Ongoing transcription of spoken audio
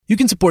You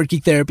can support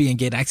Geek Therapy and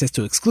get access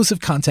to exclusive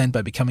content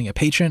by becoming a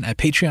patron at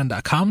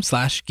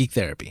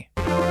patreon.com/geektherapy.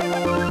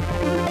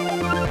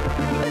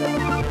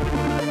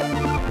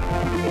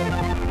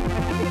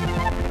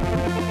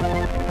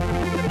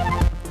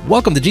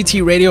 Welcome to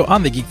GT Radio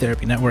on the Geek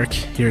Therapy Network.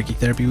 Here at Geek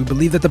Therapy, we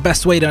believe that the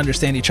best way to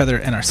understand each other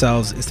and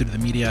ourselves is through the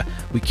media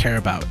we care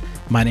about.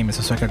 My name is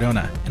Josue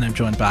Cardona, and I'm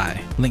joined by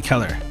Link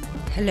Keller.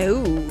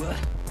 Hello.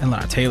 And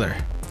Lara Taylor.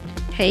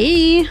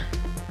 Hey.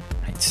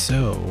 Right,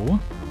 so,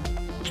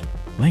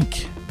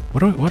 Link,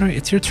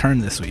 it's your turn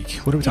this week.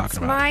 What are we talking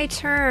about? It's my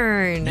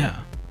turn. Yeah.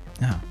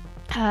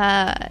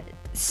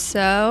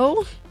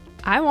 So,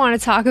 I want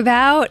to talk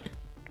about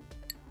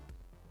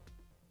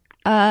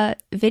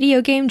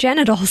video game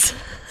genitals.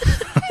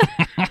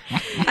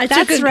 I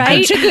took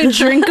a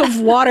drink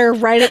of water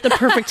right at the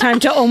perfect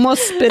time to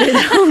almost spit it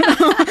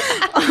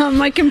out on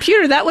my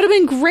computer. That would have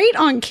been great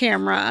on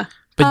camera.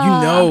 But you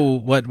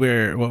know what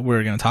we're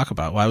going to talk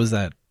about. Why was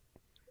that?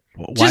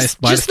 Just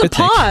the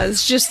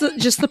pause. Just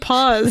the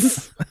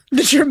pause.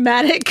 The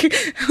dramatic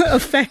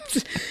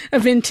effect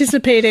of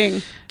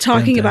anticipating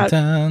talking about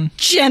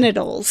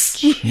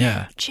genitals.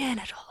 Yeah.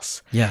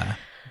 Genitals. Yeah.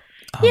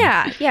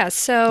 Yeah.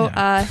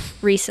 So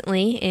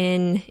recently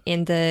in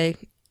the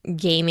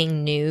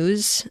gaming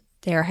news,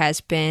 there has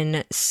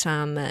been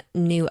some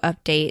new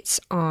updates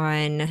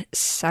on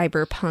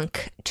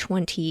Cyberpunk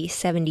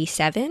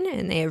 2077,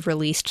 and they have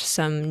released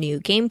some new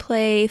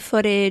gameplay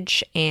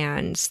footage,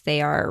 and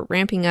they are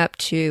ramping up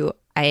to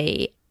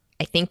I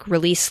think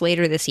release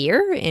later this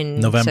year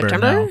in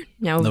September.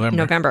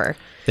 November.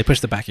 They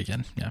pushed it back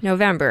again. Yeah.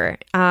 November.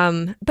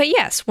 But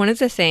yes, one of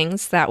the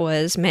things that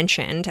was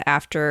mentioned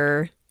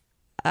after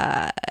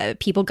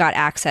people got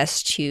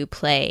access to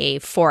play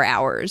 4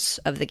 hours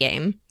of the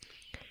game.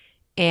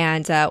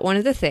 And one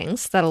of the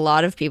things that a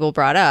lot of people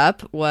brought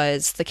up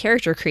was the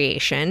character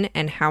creation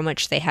and how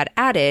much they had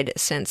added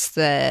since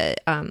the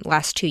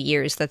last 2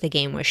 years that the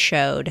game was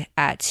shown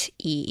at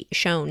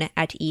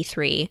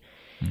E3.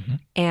 Mm-hmm.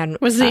 And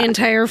was the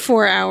entire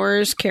 4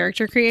 hours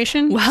character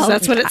creation? Well,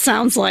 that's what it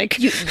sounds like.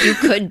 You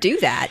could do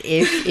that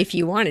if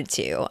you wanted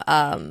to.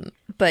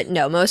 But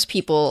no, most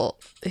people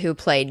who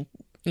played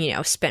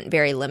spent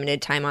very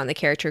limited time on the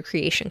character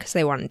creation because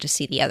they wanted to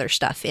see the other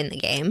stuff in the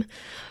game.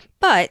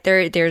 But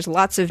there's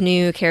lots of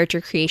new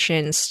character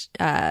creations,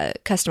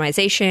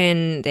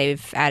 customization.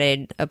 They've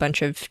added a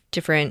bunch of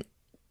different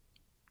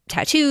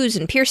tattoos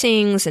and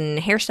piercings and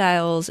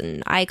hairstyles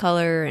and eye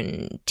color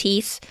and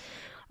teeth,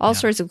 all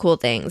sorts of cool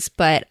things.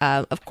 But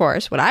of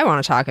course, what I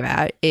want to talk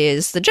about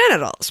is the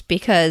genitals,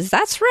 because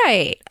that's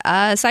right.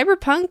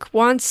 Cyberpunk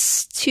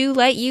wants to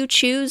let you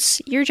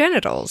choose your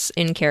genitals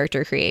in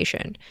character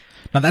creation.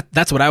 Now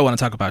that's what I want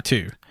to talk about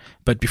too.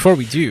 But before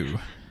we do,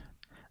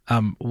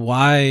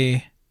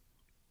 why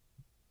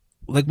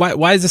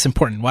is this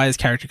important? Why is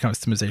character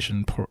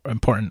customization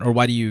important, or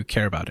why do you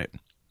care about it?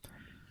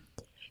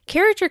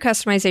 Character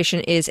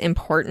customization is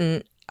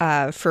important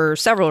for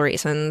several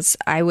reasons.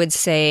 I would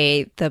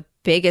say the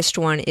biggest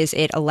one is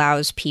it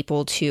allows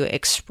people to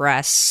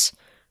express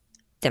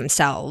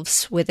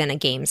themselves within a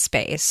game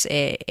space.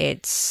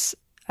 It's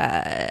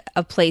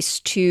a place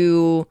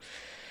to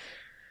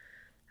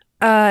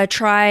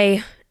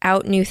try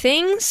out new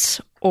things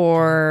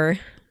or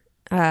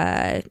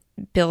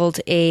build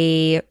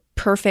a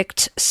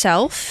perfect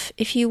self,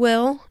 if you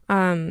will.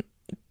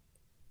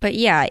 But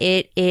yeah,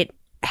 it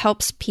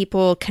helps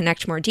people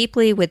connect more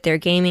deeply with their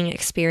gaming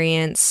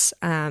experience,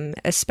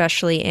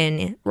 especially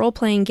in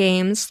role-playing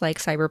games like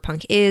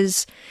Cyberpunk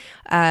is.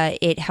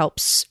 It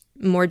helps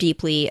more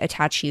deeply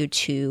attach you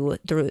to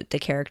the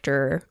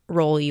character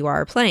role you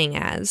are playing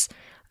as.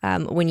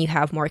 When you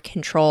have more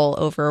control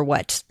over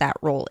what that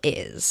role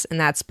is. And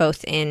that's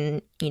both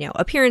in,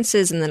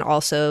 appearances and then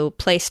also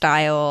play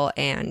style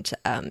and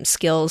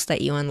skills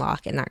that you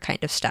unlock and that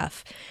kind of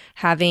stuff.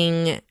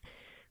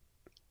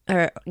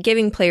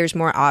 Giving players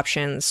more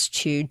options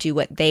to do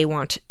what they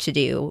want to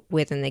do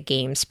within the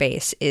game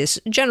space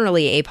is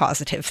generally a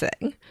positive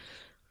thing.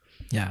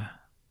 Yeah.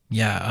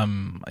 Yeah.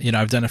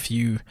 I've done a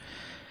few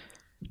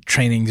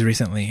trainings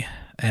recently,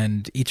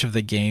 and each of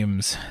the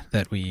games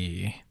that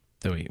we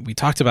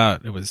talked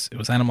about, it was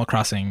Animal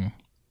Crossing,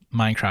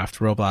 Minecraft,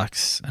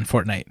 Roblox, and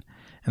Fortnite,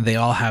 and they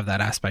all have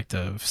that aspect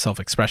of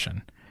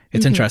self-expression.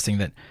 It's interesting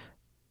that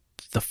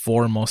the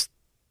four of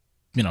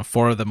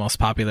the most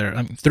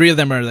popular, 3 of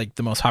them are like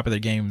the most popular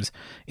games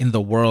in the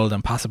world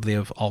and possibly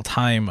of all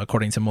time,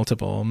 according to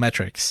multiple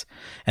metrics.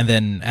 And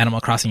then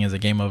Animal Crossing is a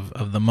game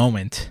of the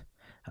moment.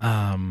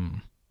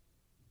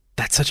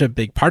 That's such a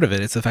big part of it.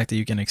 It's the fact that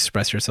you can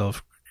express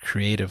yourself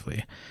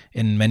creatively.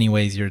 In many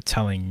ways, you're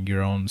telling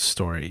your own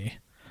story,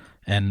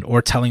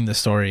 or telling the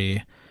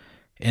story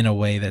in a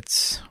way that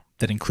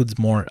includes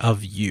more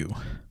of you.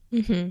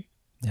 Mm-hmm.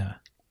 Yeah,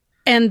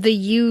 and the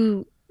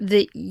you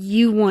that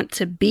you want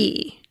to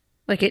be.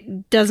 Like,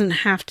 it doesn't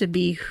have to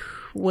be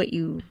what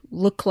you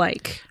look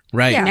like.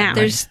 Right. Yeah, now.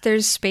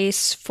 There's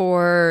space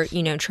for,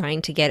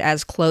 trying to get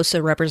as close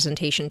a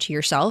representation to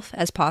yourself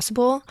as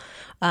possible,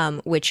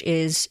 which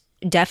is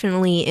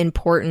definitely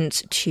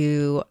important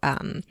to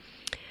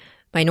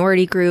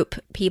minority group,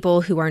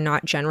 people who are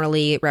not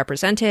generally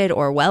represented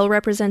or well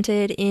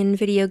represented in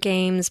video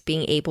games,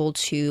 being able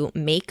to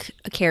make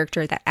a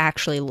character that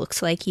actually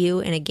looks like you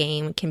in a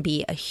game can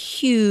be a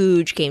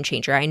huge game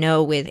changer. I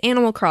know with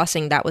Animal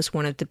Crossing, that was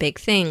one of the big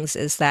things,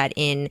 is that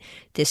in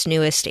this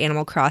newest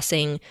Animal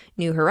Crossing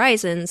New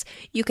Horizons,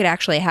 you could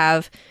actually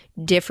have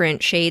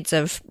different shades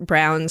of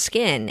brown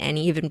skin and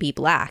even be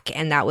black.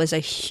 And that was a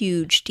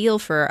huge deal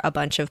for a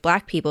bunch of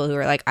Black people who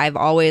were like, I've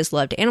always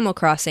loved Animal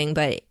Crossing,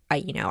 but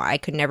I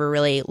could never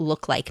really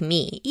look like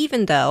me,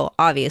 even though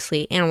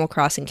obviously Animal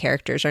Crossing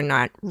characters are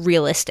not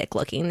realistic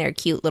looking. They're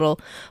cute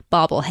little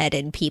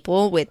bobble-headed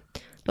people with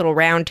little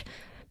round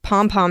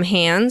pom-pom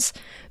hands,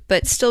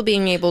 but still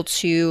being able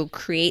to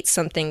create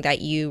something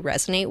that you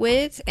resonate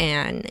with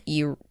and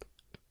you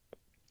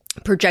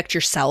project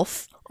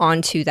yourself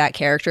onto that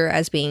character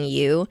as being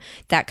you.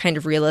 That kind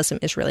of realism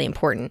is really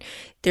important.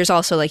 There's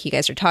also, like you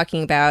guys are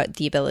talking about,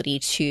 the ability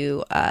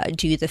to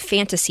do the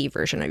fantasy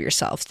version of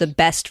yourself, the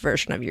best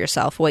version of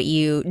yourself, what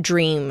you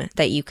dream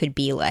that you could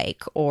be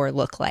like or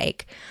look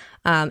like.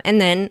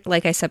 And then,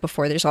 like I said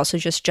before, there's also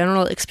just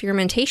general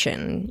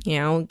experimentation,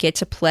 get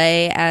to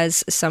play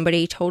as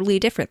somebody totally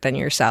different than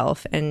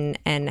yourself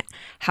and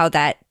how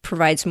that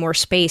provides more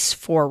space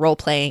for role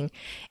playing.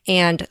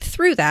 And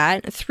through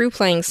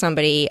playing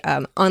somebody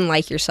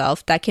unlike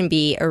yourself, that can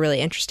be a really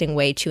interesting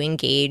way to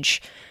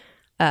engage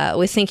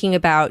with thinking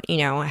about,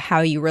 how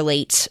you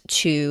relate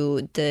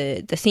to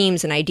the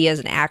themes and ideas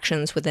and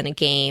actions within a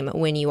game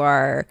when you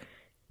are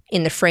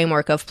in the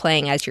framework of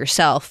playing as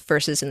yourself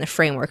versus in the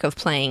framework of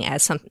playing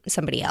as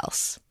somebody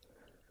else.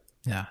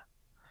 Yeah.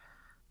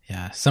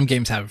 Yeah. Some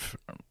games have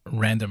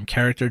random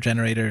character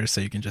generators, so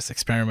you can just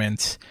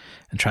experiment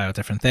and try out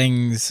different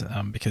things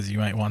because you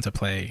might want to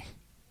play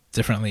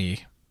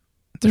differently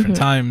at different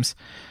times.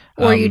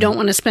 Or you don't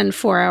want to spend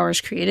 4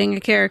 hours creating a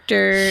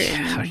character.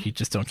 Yeah, you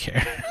just don't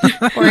care.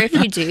 Or if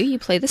you do, you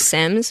play The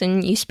Sims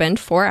and you spend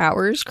 4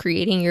 hours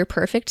creating your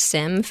perfect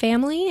Sim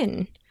family.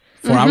 And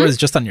 4 hours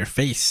just on your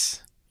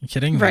face. You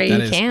kidding? Right,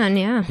 you can,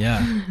 yeah.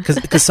 Yeah,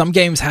 because some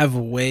games have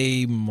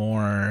way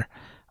more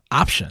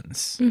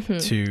options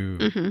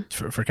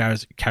for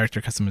character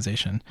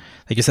customization.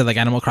 Like you said, like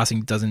Animal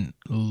Crossing doesn't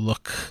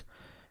look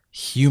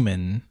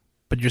human,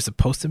 but you're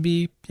supposed to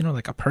be,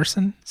 like a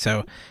person.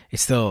 So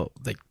it's still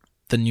like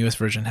the newest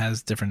version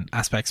has different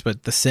aspects,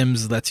 but The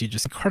Sims lets you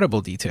just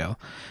incredible detail.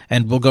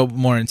 And we'll go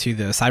more into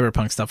the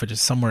cyberpunk stuff, which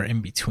is somewhere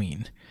in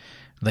between.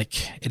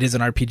 Like, it is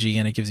an RPG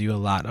and it gives you a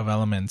lot of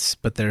elements,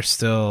 but there's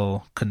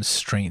still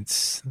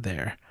constraints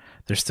there.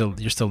 You're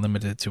still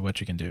limited to what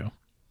you can do.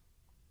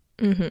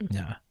 Mm-hmm.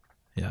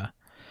 Yeah.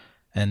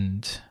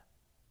 And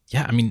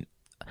yeah, I mean,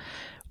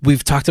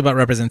 we've talked about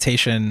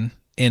representation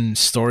in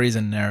stories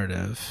and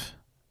narrative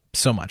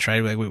so much,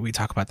 right? We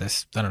talk about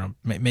this, I don't know,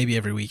 maybe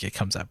every week it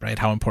comes up, right?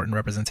 How important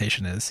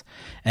representation is.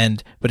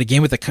 But a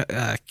game with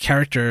a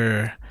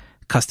character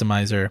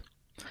customizer,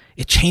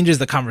 it changes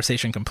the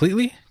conversation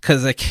completely.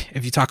 Because like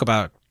if you talk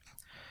about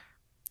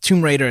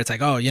Tomb Raider, it's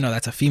like, oh,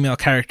 that's a female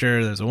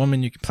character. There's a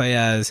woman you can play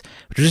as.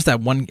 But there's just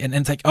that one, and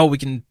it's like, oh, we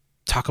can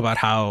talk about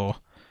how,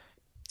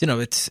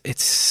 it's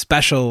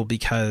special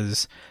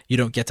because you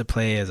don't get to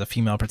play as a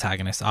female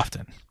protagonist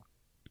often.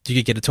 You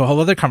could get into a whole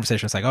other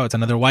conversation. It's like, oh, it's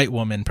another white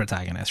woman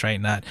protagonist,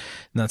 right? Not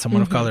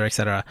someone of color,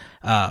 etc.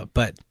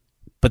 But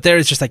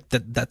there's just like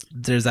that.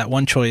 There's that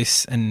one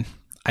choice, and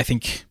I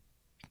think.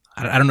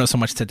 I don't know so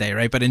much today,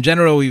 right? But in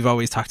general, we've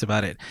always talked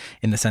about it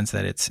in the sense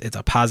that it's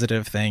a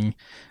positive thing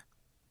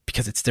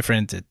because it's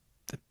different.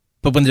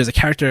 But when there's a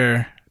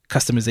character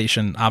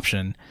customization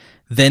option,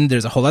 then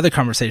there's a whole other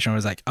conversation where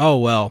it's like, oh,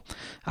 well,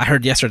 I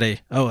heard yesterday,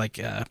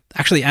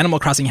 actually Animal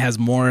Crossing has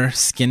more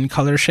skin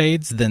color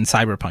shades than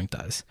Cyberpunk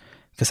does.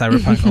 Because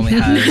Cyberpunk only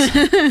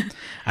has,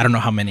 I don't know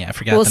how many, I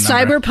forgot the number.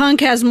 Well,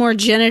 Cyberpunk has more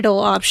genital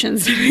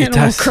options than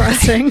Animal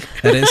Crossing.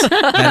 That is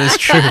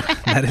true.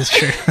 That is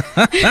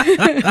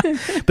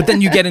true. But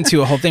then you get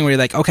into a whole thing where you're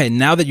like, okay,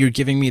 now that you're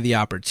giving me the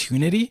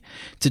opportunity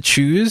to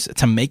choose,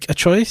 to make a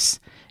choice,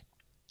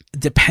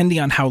 depending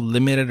on how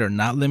limited or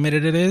not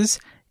limited it is,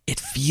 it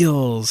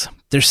feels,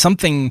 there's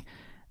something,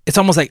 it's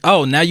almost like,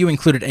 oh, now you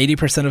included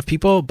 80% of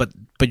people, but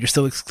you're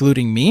still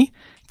excluding me.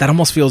 That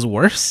almost feels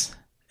worse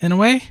in a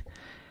way.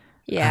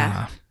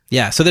 Yeah.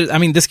 So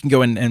this can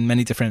go in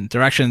many different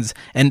directions.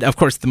 And of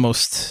course,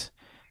 this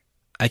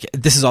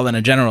is all in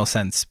a general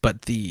sense,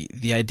 but the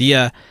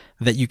idea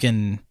that you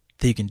can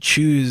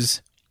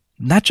choose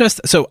not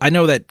just, so I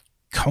know that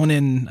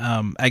Conan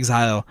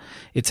Exile,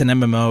 it's an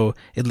MMO.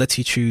 It lets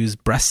you choose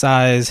breast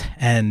size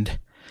and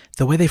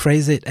the way they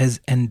phrase it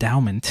as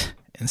endowment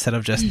instead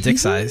of just dick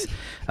size.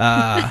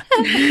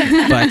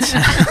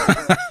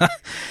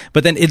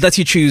 But then it lets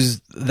you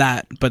choose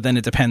that, but then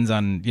it depends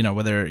on,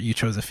 whether you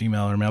chose a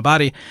female or male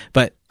body.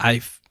 But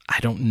I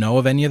don't know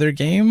of any other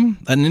game,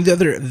 any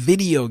other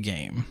video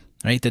game,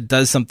 right, that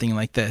does something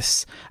like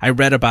this. I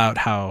read about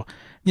how,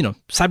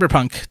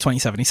 Cyberpunk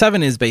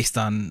 2077 is based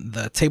on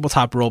the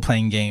tabletop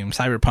role-playing game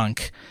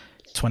Cyberpunk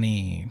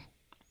 20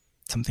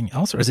 something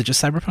else, or is it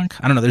just Cyberpunk?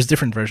 I don't know. There's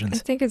different versions.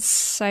 I think it's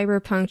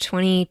Cyberpunk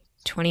 20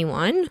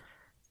 21?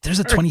 There's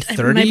a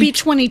 2030. Maybe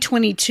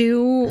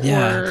 2022.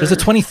 Yeah, or... there's a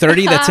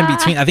 2030 that's in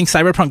between. I think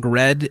Cyberpunk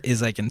Red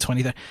is like in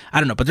 2030.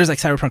 I don't know, but there's like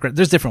Cyberpunk Red.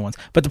 There's different ones.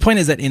 But the point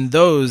is that in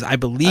those, I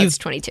believe it's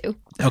 22.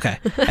 Okay,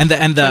 and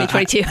the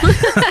 2022.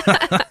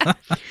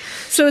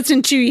 So it's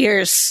in 2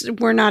 years.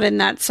 We're not in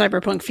that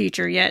cyberpunk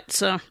future yet.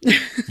 So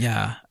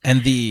yeah,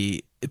 and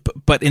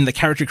but in the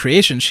character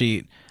creation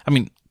sheet, I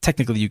mean,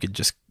 technically you could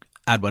just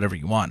add whatever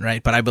you want,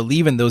 right? But I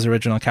believe in those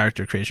original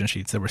character creation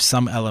sheets, there were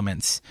some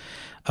elements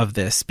of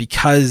this,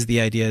 because the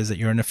idea is that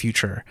you're in a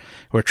future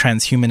where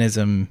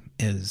transhumanism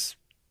is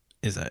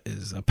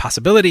a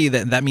possibility.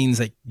 That means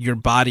that your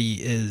body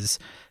is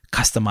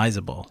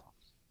customizable,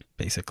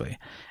 basically.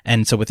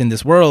 And so within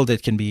this world,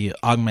 it can be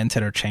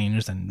augmented or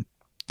changed and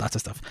lots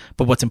of stuff.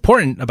 But what's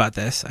important about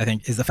this, I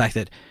think, is the fact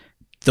that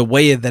the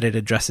way that it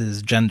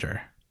addresses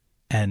gender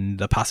and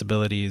the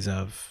possibilities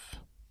of,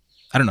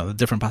 I don't know, the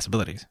different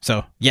possibilities.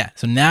 So yeah,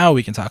 so now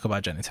we can talk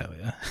about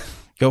genitalia.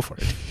 Go for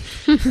it.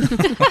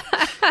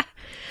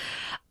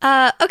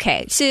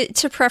 Okay,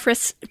 to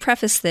preface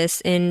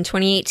this, in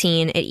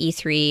 2018 at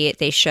E3,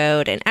 they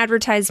showed an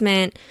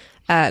advertisement,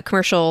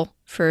 commercial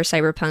for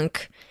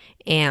Cyberpunk,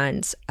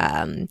 and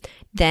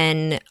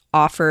then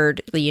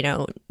offered,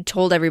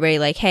 told everybody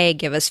like, hey,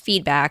 give us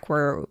feedback,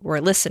 we're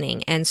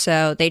listening. And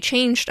so they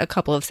changed a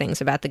couple of things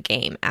about the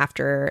game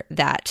after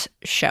that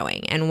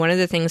showing. And one of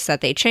the things that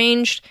they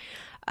changed,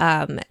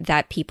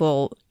 that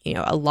people,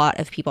 a lot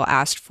of people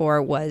asked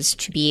for, was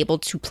to be able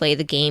to play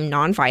the game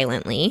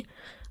non-violently,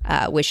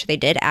 which they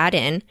did add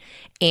in,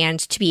 and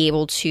to be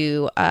able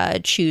to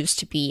choose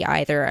to be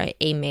either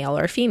a male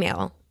or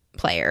female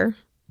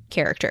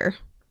character.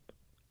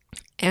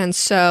 And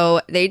so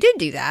they did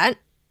do that,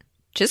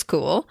 which is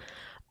cool,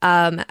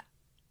 in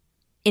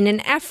an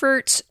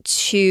effort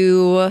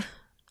to,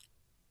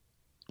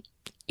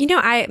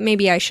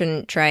 I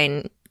shouldn't try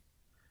and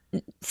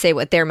say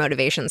what their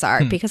motivations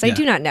are, because I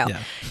do not know.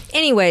 Yeah.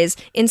 Anyways,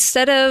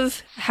 instead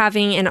of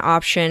having an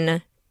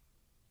option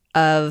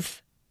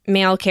of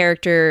male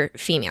character,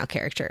 female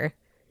character,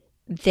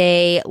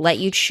 they let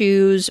you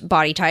choose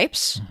body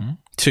types. Mm-hmm.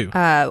 Two.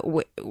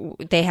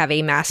 They have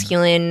a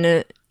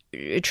masculine,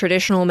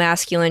 traditional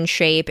masculine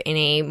shape and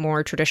a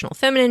more traditional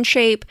feminine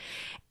shape.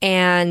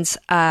 And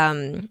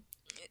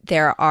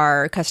there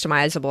are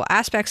customizable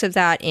aspects of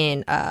that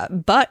in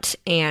butt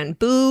and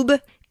boob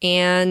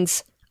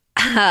and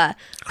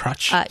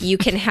crotch. You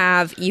can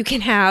have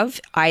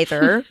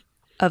either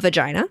a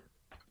vagina,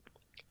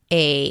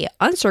 a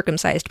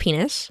uncircumcised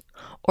penis,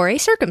 or a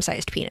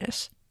circumcised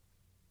penis.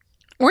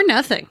 Or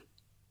nothing.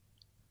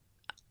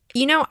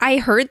 I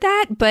heard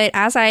that, but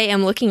as I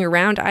am looking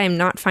around, I am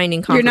not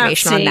finding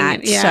confirmation on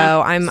that. Yeah.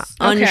 So I'm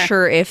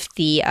unsure if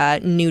the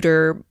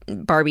neuter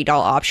Barbie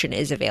doll option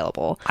is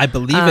available. I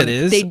believe it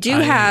is. They do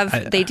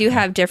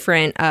have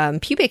different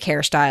pubic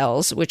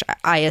hairstyles, which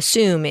I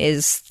assume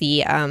is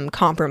the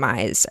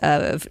compromise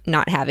of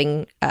not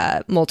having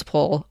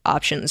multiple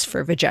options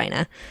for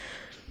vagina.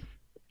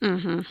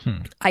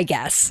 I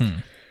guess. Mm-hmm.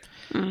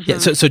 Yeah.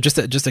 So just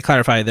to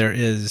clarify,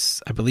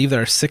 I believe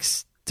there are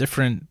 6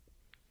 different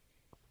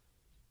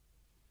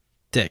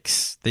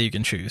dicks that you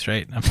can choose,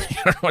 right? I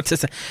don't know what to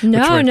say.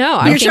 No.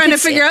 You're trying to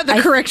figure out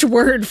the correct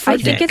word for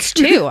dick. I think it's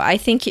 2. I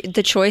think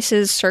the choice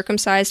is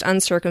circumcised,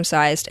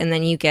 uncircumcised, and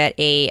then you get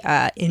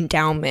a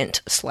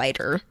endowment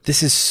slider.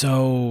 This is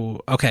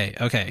so...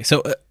 Okay.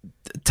 So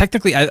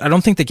technically, I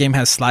don't think the game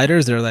has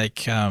sliders. They're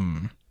like...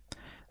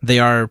 they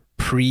are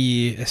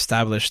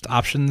pre-established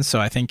options.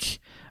 So I think...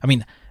 I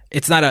mean...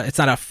 It's not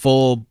a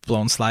full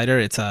blown slider.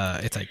 It's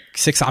like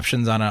 6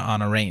 options on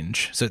a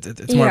range. So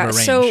it's more of a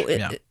range.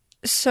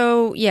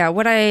 So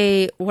what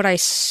I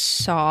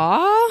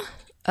saw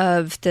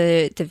of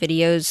the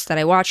videos that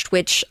I watched,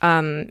 which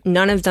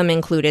none of them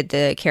included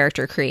the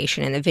character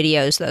creation in the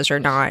videos. Those are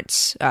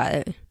not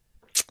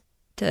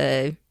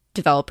the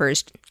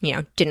developers,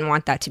 didn't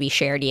want that to be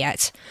shared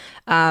yet.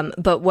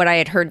 But what I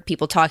had heard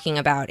people talking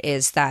about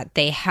is that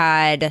they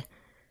had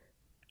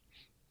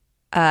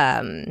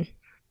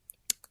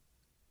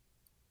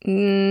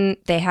the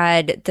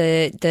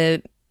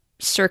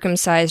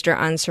circumcised or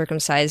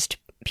uncircumcised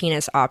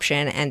penis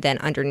option, and then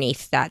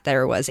underneath that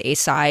there was a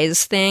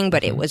size thing,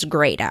 but it was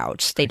grayed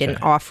out. They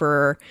didn't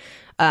offer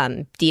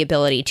the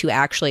ability to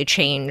actually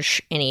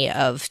change any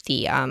of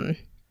the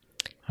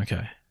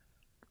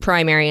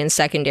primary and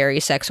secondary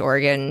sex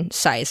organ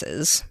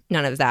sizes.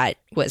 None of that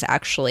was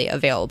actually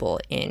available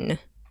in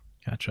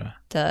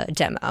the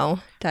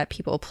demo that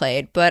people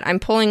played. But I'm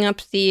pulling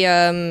up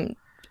the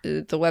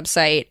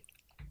website,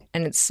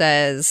 and it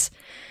says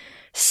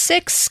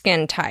 6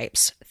 skin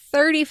types,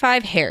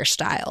 35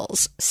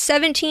 hairstyles,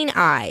 17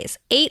 eyes,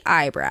 8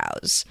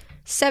 eyebrows,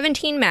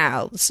 17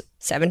 mouths,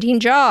 17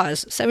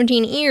 jaws,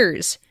 17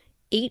 ears,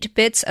 8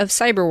 bits of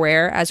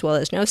cyberware as well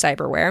as no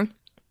cyberware,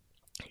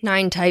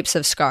 9 types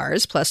of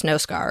scars plus no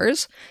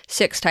scars,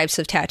 6 types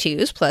of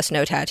tattoos plus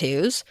no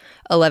tattoos,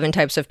 11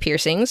 types of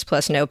piercings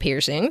plus no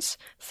piercings,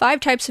 5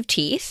 types of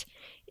teeth,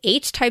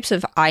 8 types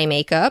of eye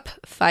makeup,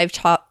 5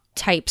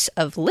 types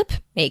of lip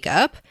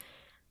makeup,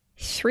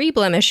 3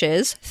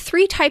 blemishes,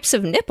 3 types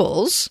of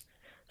nipples,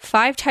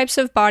 5 types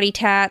of body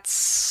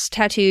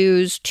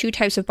tattoos, 2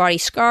 types of body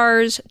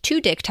scars,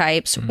 2 dick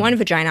types, 1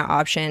 vagina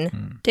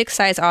option, dick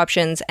size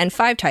options, and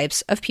 5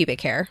 types of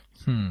pubic hair.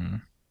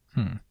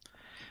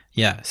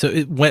 Yeah.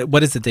 So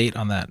what is the date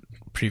on that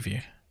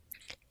preview?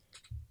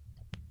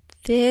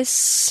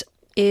 This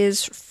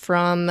is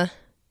from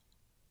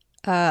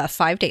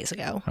 5 days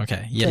ago.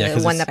 Okay. Yeah.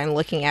 The one that I'm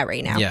looking at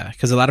right now. Yeah,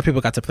 because a lot of people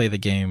got to play the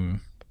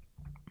game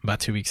about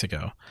 2 weeks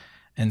ago.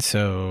 And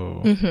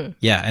so,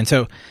 and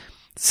so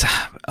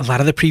a lot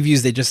of the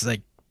previews, they just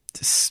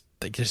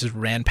just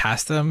ran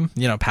past them,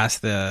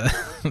 past the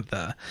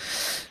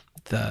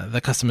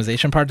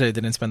customization part. They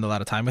didn't spend a lot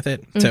of time with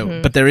it.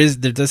 So, but there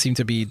does seem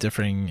to be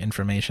differing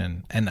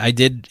information. And I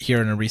did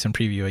hear in a recent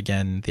preview,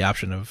 again, the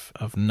option of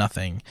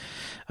nothing,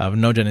 of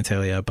no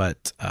genitalia,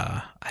 but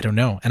I don't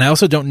know. And I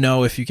also don't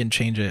know if you can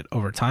change it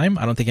over time.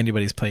 I don't think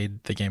anybody's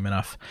played the game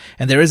enough.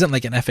 And there isn't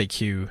like an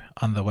FAQ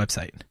on the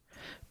website.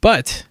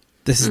 But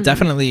this is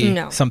definitely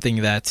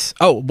something that,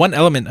 one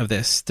element of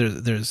this,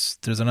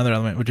 there's another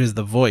element, which is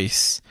the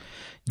voice.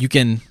 You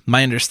can,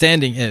 my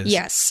understanding is.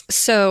 Yes.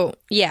 So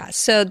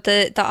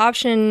the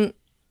option,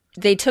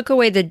 they took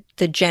away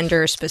the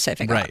gender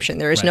specific option.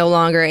 There is no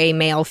longer a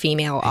male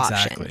female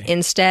option.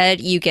 Instead,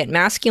 you get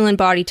masculine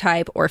body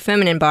type or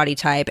feminine body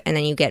type, and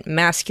then you get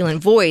masculine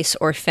voice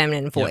or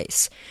feminine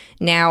voice.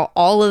 Now,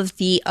 all of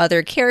the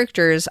other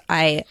characters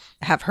I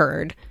have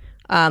heard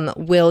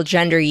will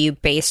gender you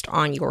based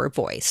on your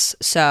voice.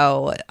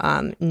 So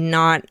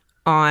not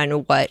on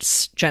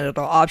what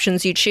genital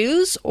options you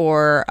choose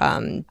or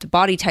the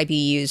body type you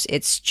use.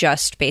 It's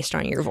just based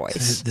on your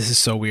voice. This is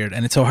so weird.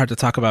 And it's so hard to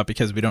talk about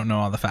because we don't know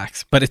all the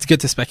facts. But it's good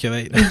to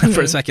speculate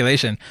for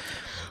speculation.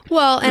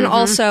 Well, and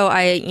also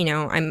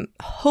I'm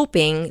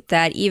hoping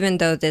that even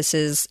though this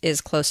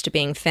is close to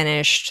being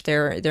finished,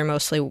 they're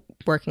mostly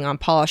working on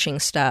polishing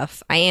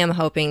stuff. I am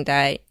hoping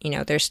that,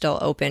 they're still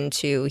open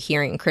to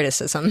hearing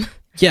criticism.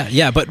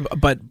 Yeah, but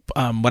what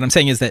I'm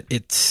saying is that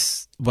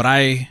it's what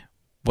I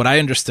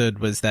understood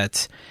was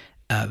that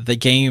the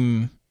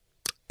game,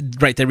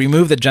 they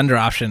removed the gender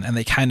option and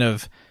they kind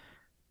of,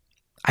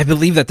 I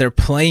believe that they're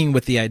playing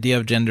with the idea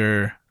of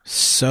gender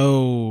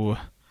so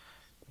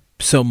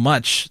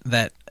much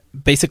that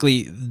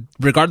basically,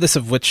 regardless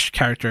of which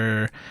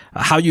character,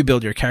 how you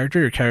build your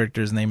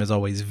character's name is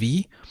always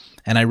V.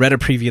 And I read a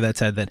preview that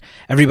said that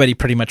everybody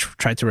pretty much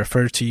tried to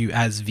refer to you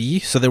as V,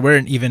 so there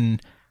weren't even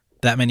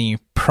that many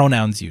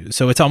pronouns used.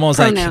 So it's almost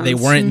like they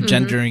weren't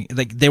gendering,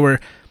 like they were,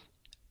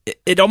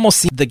 it almost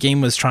seemed the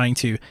game was trying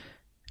to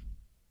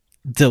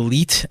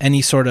delete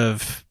any sort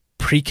of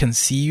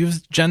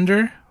preconceived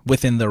gender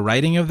within the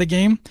writing of the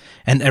game,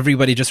 and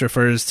everybody just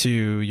refers to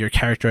your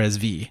character as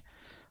V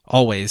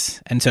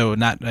always. And so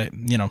not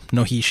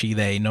no he, she,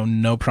 they,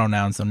 no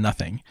pronouns, no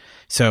nothing.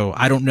 So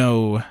I don't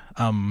know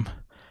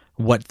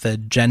what the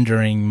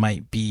gendering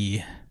might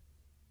be.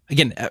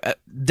 Again,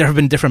 there have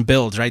been different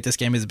builds, right? This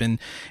game has been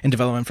in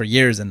development for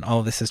years, and all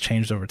of this has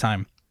changed over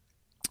time.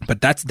 But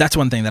that's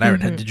one thing that I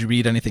read. Did you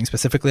read anything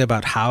specifically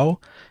about how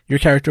your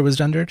character was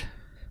gendered?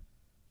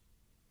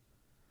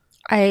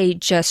 I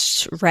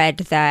just read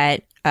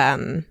that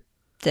the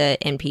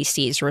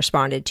NPCs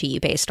responded to you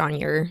based on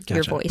your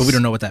voice. But we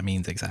don't know what that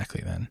means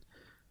exactly then.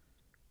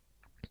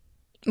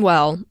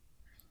 Well,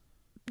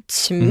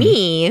 to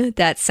me,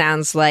 that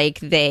sounds like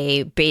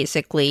they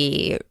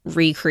basically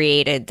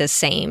recreated the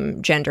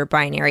same gender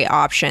binary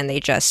option. They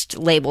just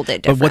labeled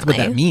it differently. But what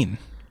would that mean?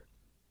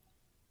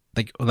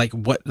 Like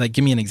what? Like,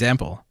 give me an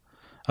example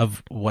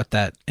of what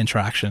that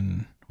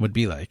interaction would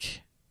be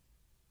like.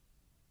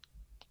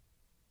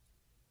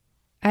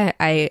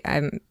 I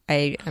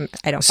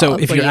don't. So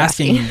if you're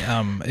asking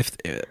if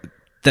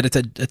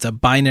that it's a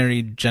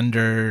binary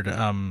gendered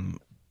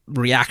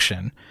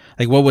reaction,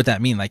 like what would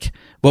that mean? Like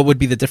what would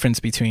be the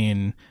difference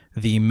between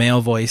the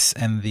male voice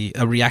and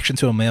a reaction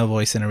to a male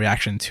voice and a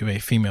reaction to a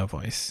female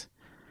voice?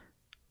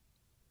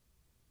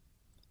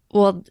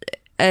 Well,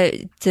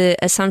 the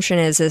assumption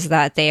is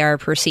that they are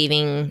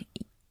perceiving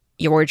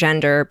your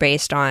gender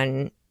based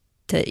on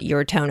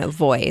your tone of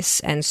voice,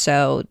 and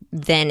so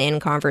then in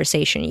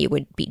conversation you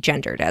would be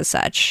gendered as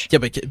such. Yeah,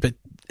 but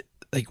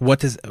like, what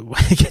does?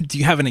 Do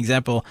you have an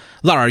example,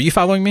 Lara? Are you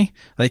following me?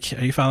 Like,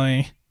 are you following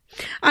me?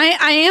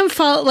 I am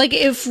like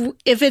if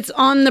it's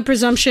on the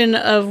presumption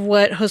of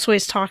what Josue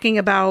is talking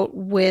about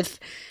with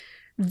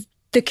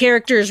the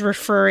characters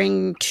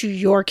referring to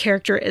your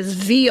character as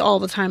V all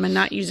the time and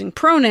not using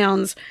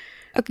pronouns.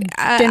 Okay,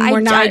 then we're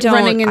not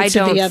running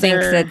into the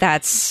other.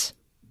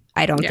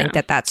 I don't think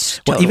that that's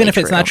totally well, even if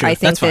true. It's not true. I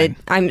think that's fine.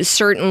 that I'm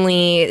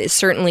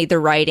certainly the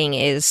writing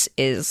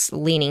is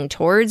leaning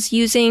towards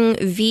using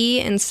V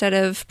instead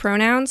of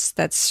pronouns.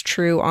 That's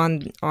true on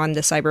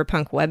the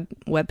Cyberpunk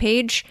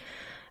webpage.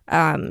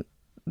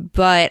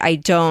 But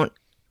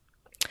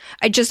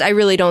I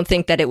really don't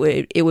think that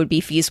it would be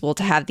feasible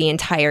to have the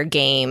entire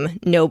game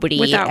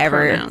nobody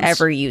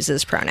ever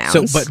uses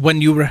pronouns. So, but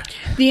when you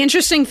the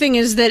interesting thing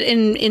is that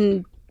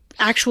in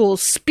actual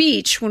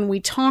speech when we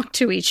talk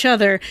to each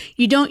other,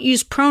 you don't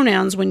use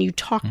pronouns when you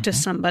talk to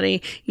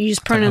somebody. You use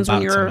pronouns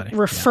when you're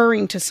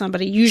referring to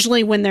somebody,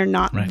 usually when they're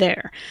not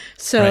there.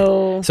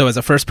 So, so as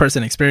a first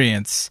person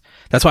experience,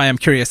 that's why I'm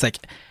curious, like,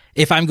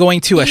 if I'm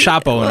going to a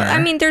shop owner. Well,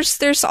 I mean,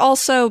 there's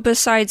also,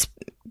 besides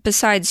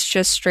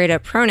just straight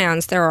up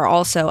pronouns, there are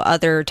also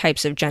other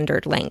types of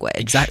gendered language.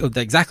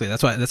 Exactly.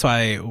 That's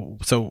why.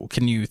 So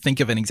can you think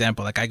of an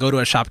example? Like, I go to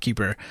a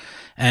shopkeeper,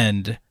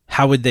 and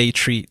how would they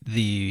treat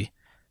the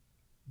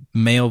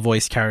male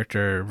voice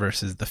character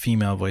versus the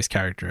female voice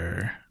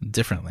character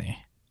differently?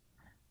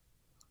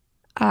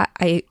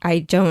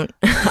 I don't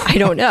I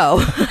don't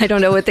know. I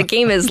don't know what the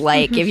game is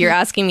like. If you're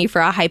asking me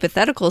for a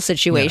hypothetical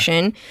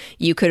situation,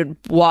 you could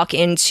walk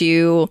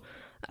into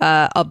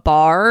a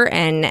bar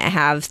and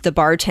have the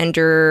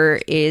bartender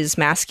is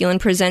masculine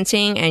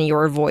presenting and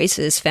your voice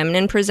is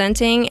feminine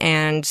presenting,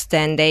 and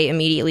then they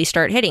immediately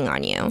start hitting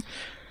on you.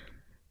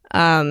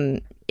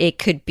 It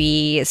could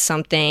be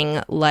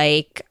something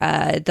like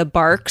the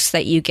barks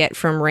that you get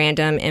from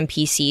random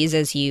NPCs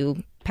as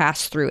you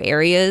pass through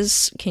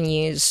areas can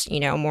use,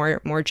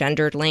 more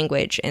gendered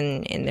language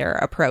in their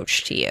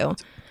approach to you.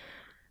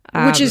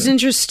 Which is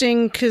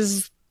interesting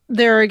because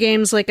there are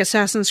games like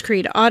Assassin's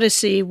Creed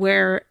Odyssey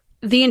where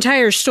the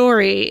entire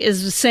story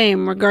is the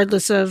same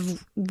regardless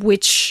of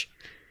which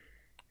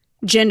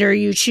gender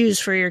you choose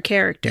for your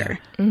character.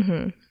 Yeah.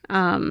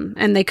 Mm-hmm.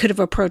 And they could have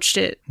approached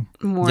it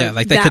more. Yeah,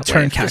 like they could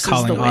turn cat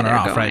catcalling on or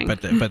off, right?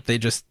 But they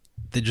just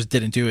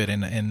didn't do it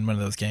in one of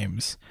those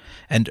games.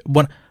 And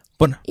one.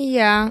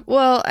 Yeah,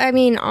 well, I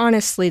mean,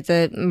 honestly,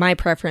 my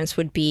preference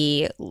would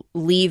be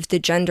leave the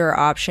gender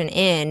option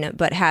in,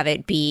 but have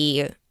it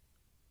be,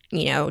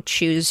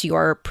 choose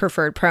your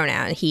preferred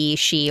pronoun, he,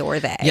 she,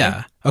 or they.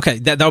 Yeah. Okay,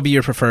 that would be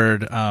your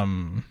preferred.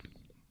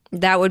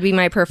 That would be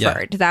my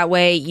preferred. Yeah. That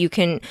way you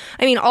can.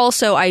 I mean,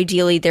 also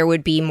ideally there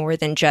would be more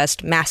than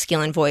just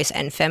masculine voice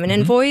and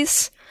feminine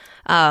voice.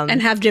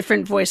 And have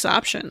different voice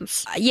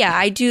options. Yeah,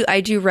 I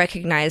do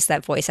recognize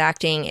that voice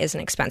acting is an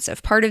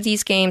expensive part of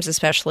these games,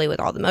 especially with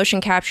all the motion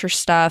capture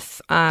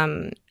stuff.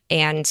 And,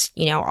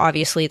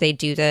 obviously they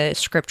do the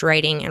script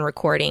writing and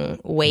recording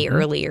way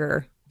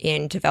earlier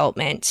in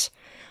development.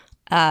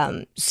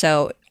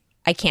 So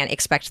I can't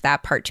expect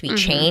that part to be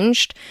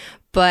changed.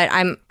 But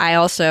I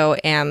also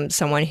am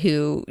someone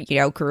who,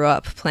 grew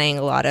up playing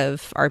a lot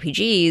of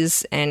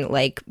RPGs, and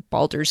like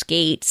Baldur's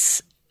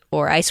Gate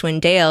or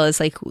Icewind Dale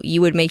is like,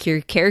 you would make your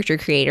character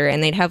creator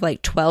and they'd have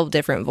like 12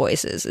 different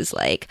voices. It's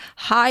like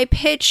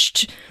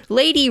high-pitched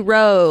lady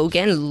rogue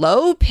and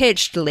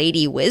low-pitched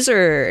lady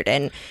wizard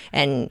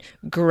and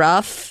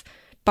gruff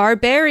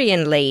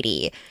barbarian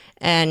lady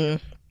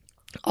and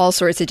all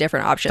sorts of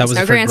different options.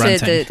 Now, granted,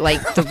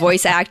 the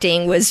voice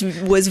acting was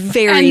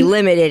very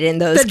limited in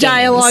those games. The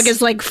dialogue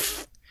is like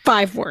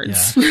 5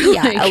 words.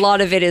 Yeah, a lot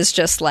of it is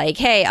just like,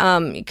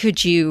 hey,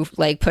 could you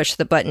like push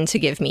the button to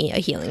give me a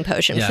healing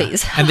potion,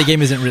 please? And the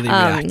game isn't really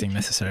reacting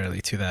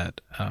necessarily to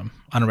that on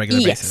a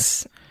regular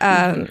basis.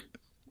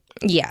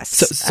 Yes.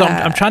 So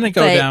I'm trying to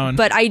go down.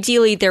 But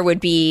ideally, there would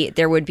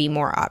be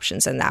more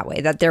options in that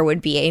way. That there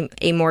would be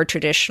a more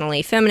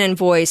traditionally feminine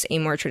voice, a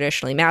more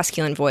traditionally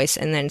masculine voice,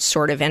 and then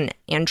sort of an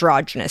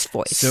androgynous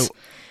voice. So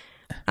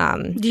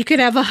you could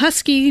have a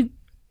husky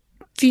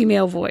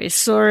female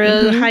voice or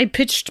a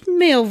high-pitched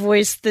male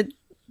voice that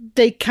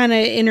they kind of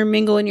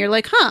intermingle, and you're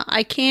like,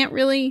 I can't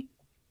really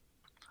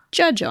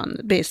judge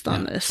based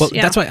on this. Well,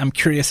 that's why I'm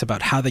curious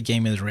about how the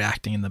game is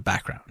reacting in the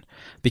background,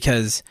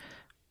 because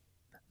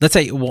let's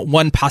say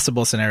one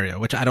possible scenario,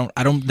 which I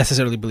don't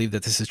necessarily believe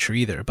that this is true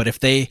either, but if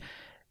they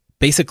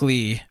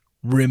basically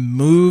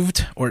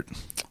removed or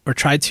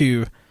tried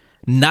to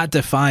not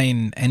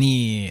define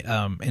any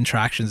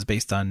interactions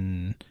based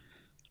on,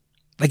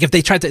 like if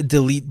they tried to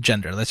delete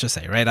gender, let's just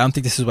say, right? I don't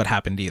think this is what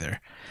happened either.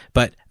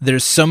 But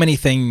there's so many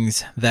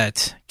things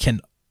that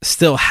can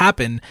still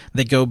happen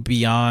that go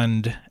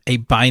beyond a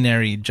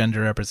binary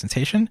gender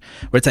representation,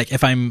 where it's like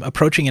if I'm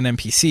approaching an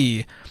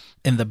NPC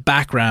in the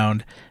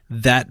background,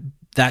 that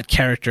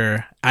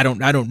character, I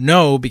don't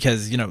know,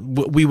 because,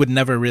 we would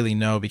never really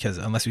know because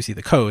unless we see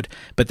the code,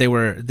 but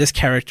this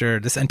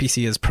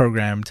NPC is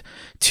programmed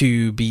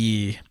to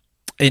be,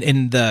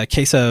 in the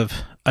case of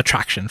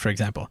attraction, for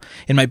example,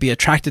 it might be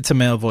attracted to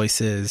male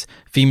voices,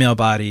 female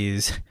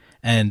bodies,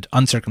 and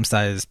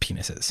uncircumcised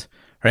penises,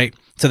 right?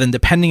 So then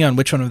depending on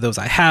which one of those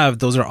I have,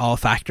 those are all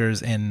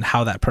factors in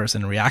how that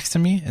person reacts to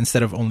me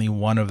instead of only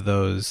one of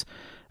those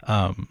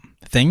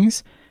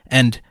things.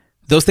 And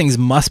those things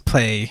must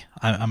play.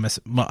 I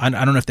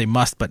don't know if they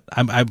must, but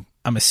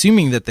I'm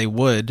assuming that they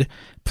would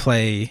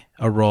play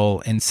a role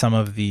in some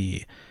of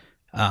the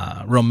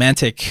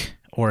romantic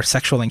or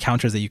sexual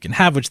encounters that you can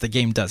have, which the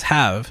game does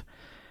have.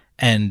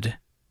 And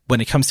when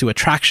it comes to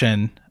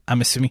attraction, I'm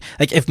assuming,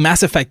 like if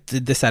Mass Effect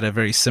did this in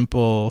a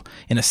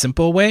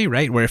simple way,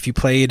 right? Where if you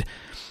played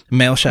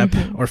male shep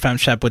or femme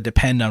shep would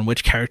depend on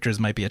which characters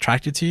might be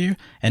attracted to you,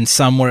 and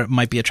some where it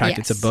might be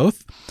attracted to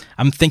both.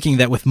 I'm thinking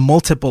that with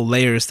multiple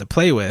layers to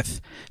play with,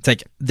 it's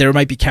like there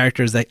might be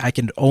characters that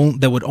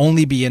that would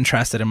only be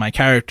interested in my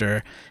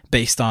character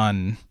based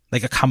on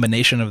like a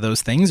combination of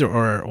those things,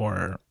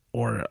 or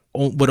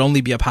would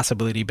only be a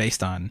possibility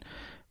based on,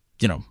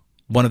 you know,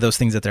 one of those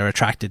things that they're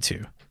attracted to.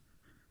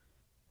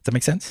 Does that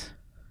make sense?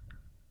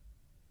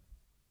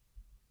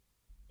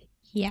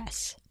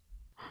 Yes.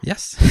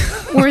 Yes.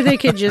 Or they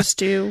could just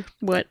do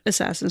what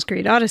Assassin's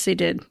Creed Odyssey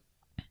did,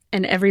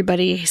 and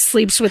everybody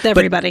sleeps with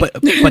everybody. But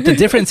the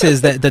difference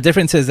is that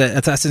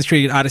Assassin's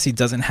Creed Odyssey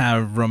doesn't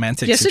have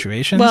romantic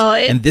situations.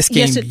 In this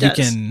game, you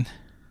can.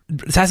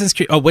 Assassin's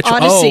Creed.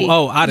 Odyssey.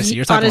 Odyssey.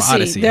 You're talking about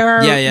Odyssey. There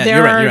are,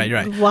 you're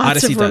right. Lots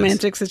Odyssey of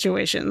romantic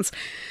situations.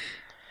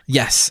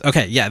 Yes.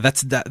 Okay. Yeah.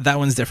 That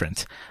one's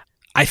different.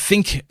 I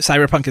think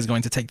Cyberpunk is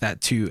going to take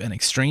that to an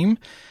extreme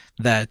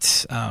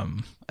that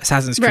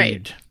Assassin's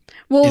Creed.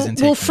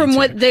 Well, from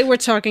what they were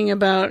talking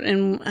about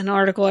in an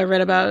article I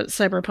read about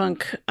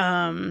Cyberpunk,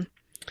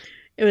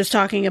 it was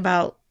talking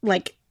about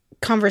like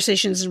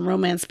conversations and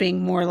romance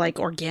being more like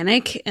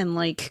organic and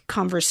like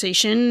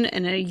conversation.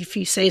 And if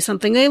you say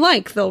something they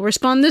like, they'll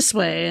respond this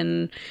way.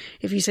 And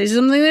if you say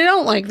something they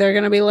don't like, they're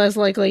going to be less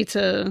likely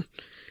to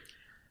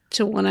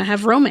want to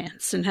have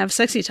romance and have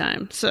sexy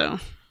time. So.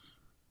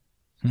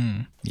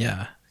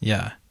 Yeah.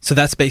 So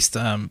that's based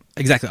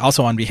exactly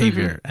also on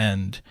behavior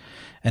and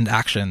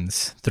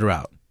actions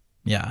throughout.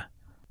 Yeah.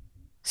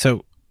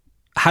 So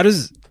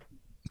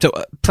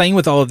playing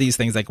with all of these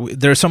things, like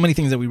there are so many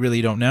things that we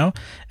really don't know.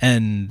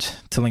 And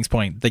to Link's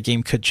point, the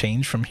game could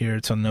change from here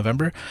till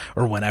November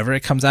or whenever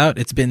it comes out.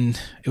 It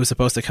was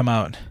supposed to come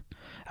out.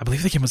 I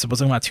believe the game was supposed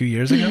to come out 2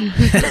 years ago.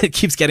 It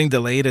keeps getting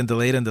delayed and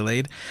delayed and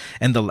delayed.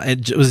 And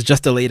it was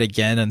just delayed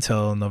again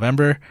until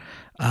November.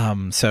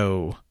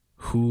 So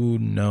who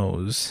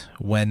knows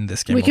when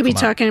this game will come out. We could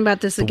be talking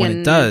about this again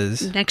when it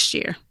does, next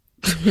year.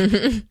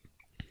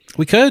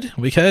 We could.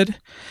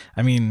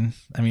 I mean,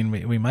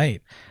 we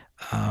might.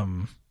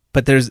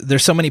 But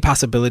there's so many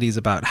possibilities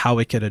about how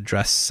it could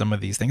address some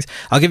of these things.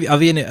 I'll give you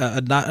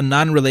a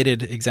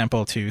non-related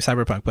example to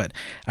Cyberpunk, but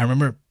I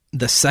remember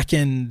the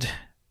second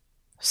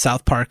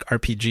South Park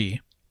RPG,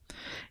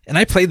 and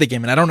I played the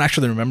game, and I don't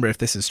actually remember if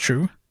this is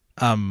true.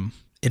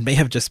 It may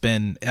have just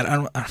been.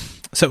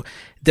 So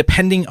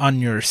depending on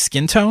your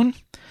skin tone,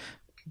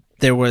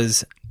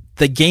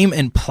 the game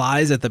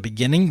implies at the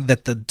beginning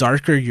that the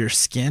darker your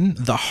skin,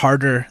 the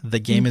harder the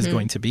game is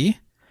going to be.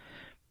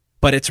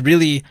 But it's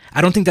really,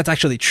 I don't think that's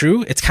actually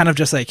true. It's kind of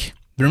just like,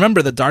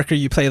 remember, the darker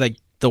you play, like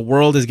the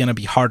world is going to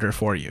be harder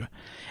for you.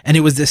 And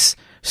it was this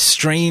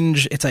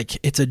strange, it's like,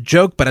 it's a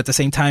joke, but at the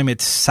same time,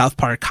 it's South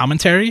Park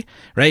commentary,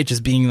 right?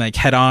 Just being like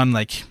head on,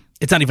 like,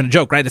 it's not even a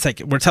joke, right? It's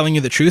like, we're telling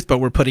you the truth, but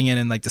we're putting it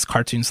in like this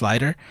cartoon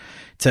slider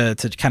to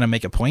kind of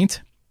make a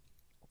point.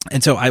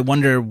 And so I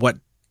wonder I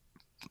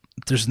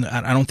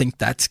don't think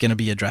that's going to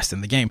be addressed in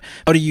the game.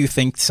 How do you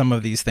think some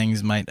of these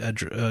things might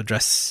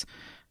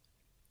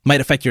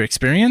affect your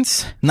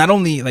experience, not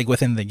only like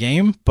within the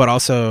game, but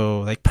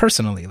also like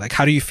personally? Like,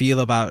 how do you feel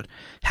about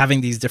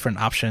having these different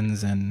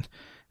options and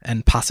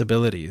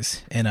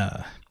possibilities in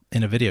a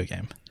video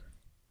game?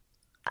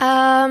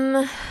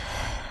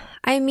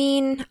 I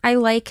mean, I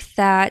like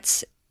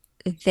that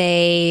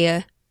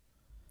they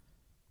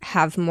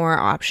have more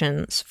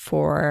options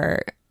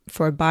for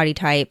body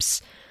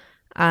types,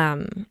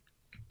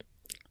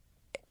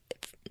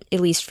 at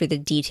least for the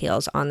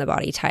details on the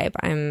body type.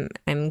 I'm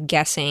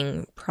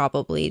guessing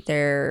probably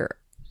there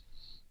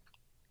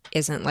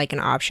isn't like an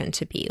option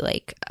to be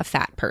like a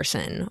fat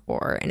person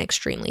or an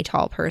extremely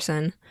tall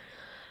person.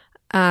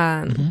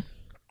 But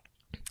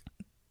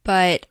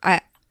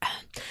I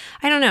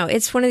don't know.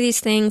 It's one of these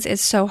things.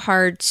 It's so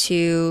hard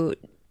to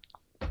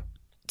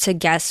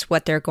guess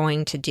what they're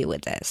going to do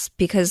with this,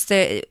 because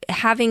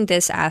having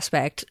this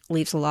aspect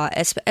leaves a lot,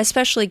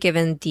 especially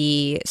given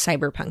the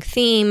cyberpunk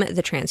theme,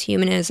 the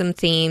transhumanism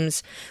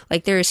themes.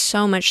 Like, there is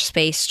so much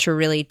space to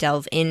really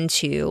delve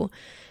into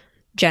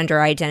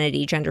gender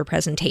identity, gender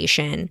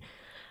presentation,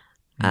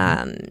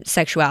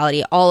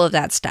 sexuality, all of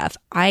that stuff.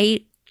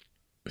 I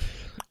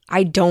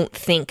don't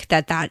think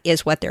that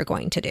is what they're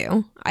going to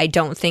do. I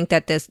don't think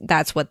that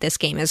that's what this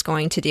game is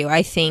going to do.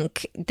 I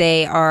think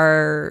they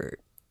are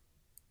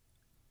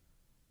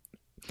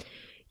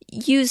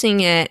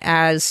using it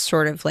as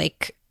sort of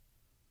like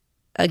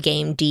a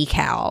game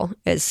decal,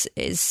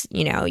 is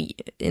you know,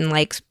 in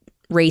like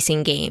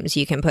racing games,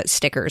 you can put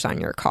stickers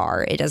on your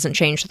car. It doesn't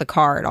change the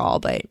car at all,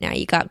 but now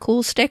you got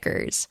cool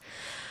stickers.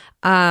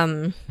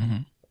 I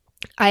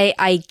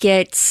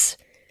get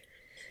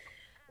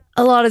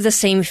a lot of the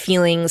same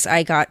feelings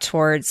I got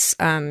towards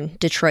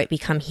Detroit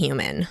Become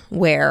Human,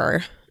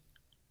 where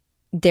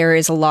there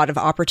is a lot of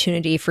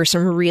opportunity for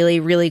some really,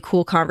 really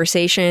cool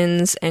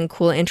conversations and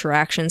cool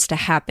interactions to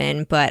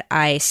happen, but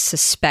I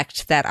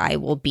suspect that I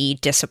will be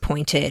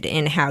disappointed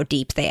in how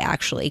deep they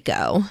actually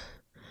go.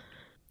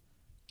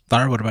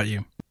 Lara, what about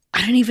you?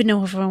 I don't even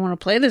know if I want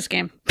to play this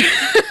game.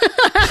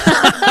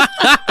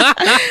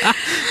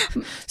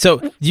 So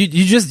you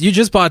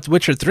just bought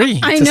Witcher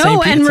 3. I It's the same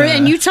know, pizza.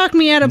 and you talked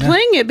me out of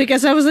playing it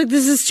because I was like,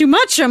 "This is too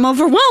much. I'm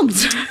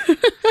overwhelmed."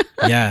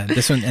 Yeah,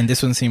 this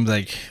one seems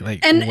like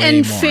and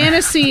way more.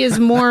 fantasy is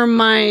more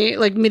my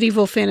like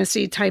medieval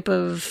fantasy type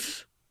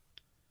of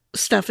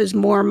stuff is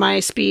more my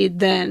speed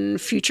than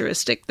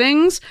futuristic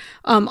things.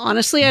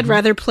 Honestly, I'd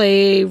rather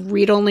play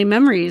Read Only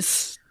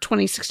Memories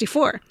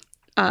 2064,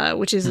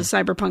 which is a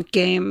cyberpunk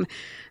game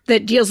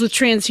that deals with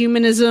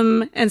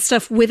transhumanism and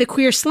stuff with a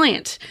queer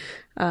slant.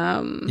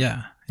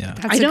 Yeah.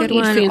 That's I a don't good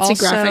need one. fancy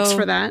Also- graphics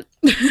for that.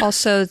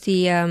 Also,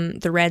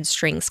 the Red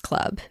Strings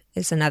Club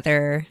is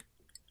another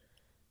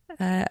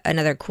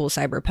cool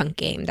cyberpunk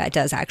game that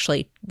does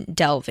actually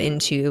delve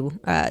into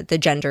the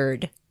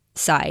gendered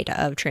side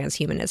of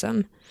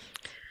transhumanism.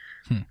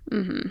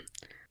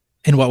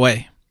 In what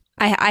way?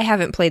 I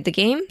haven't played the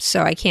game,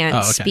 so I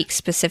can't speak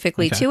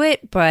specifically to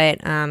it,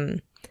 but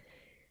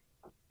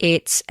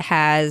it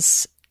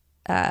has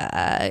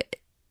an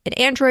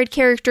android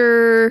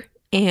character,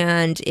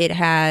 and it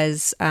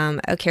has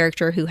a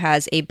character who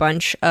has a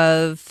bunch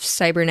of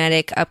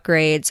cybernetic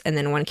upgrades, and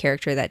then one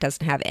character that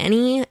doesn't have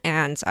any,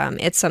 and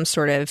it's some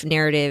sort of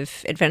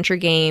narrative adventure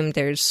game.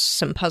 There's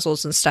some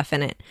puzzles and stuff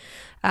in it.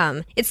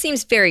 It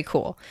seems very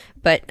cool,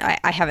 but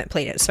I haven't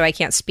played it, so I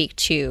can't speak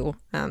to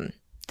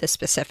the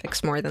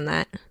specifics more than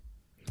that.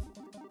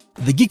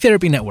 The Geek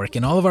Therapy Network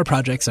and all of our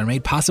projects are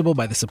made possible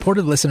by the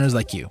supportive listeners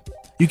like you.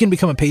 You can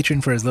become a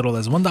patron for as little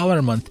as $1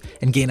 a month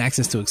and gain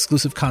access to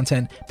exclusive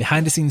content,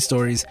 behind-the-scenes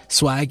stories,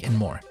 swag, and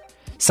more.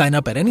 Sign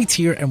up at any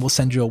tier and we'll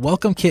send you a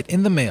welcome kit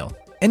in the mail,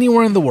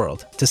 anywhere in the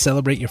world, to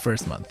celebrate your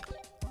first month.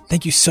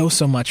 Thank you so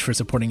much for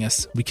supporting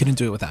us. We couldn't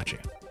do it without you.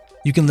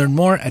 You can learn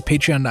more at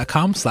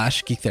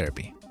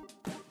patreon.com/geektherapy.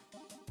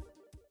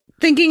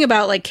 Thinking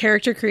about like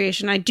character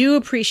creation, I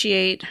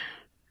appreciate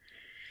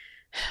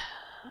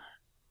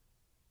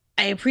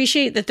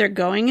that they're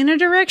going in a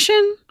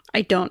direction.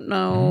 I don't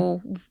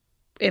know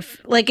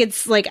if like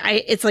it's like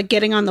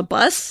getting on the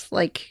bus,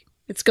 like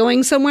it's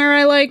going somewhere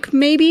I like,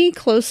 maybe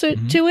closer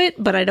to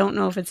it, but I don't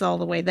know if it's all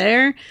the way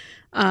there.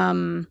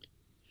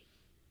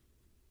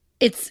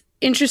 It's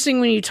interesting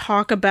when you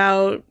talk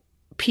about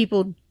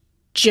people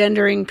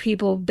gendering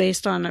people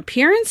based on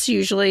appearance.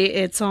 Usually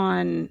it's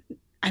on,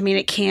 I mean,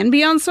 it can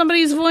be on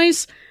somebody's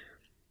voice.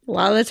 A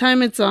lot of the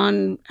time it's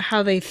on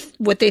how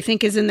what they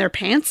think is in their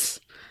pants.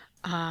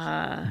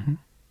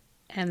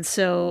 And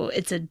so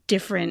it's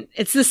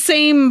the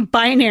same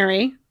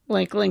binary,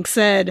 like Link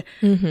said,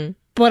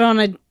 but on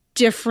a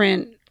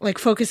different, like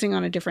focusing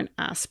on a different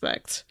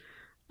aspect.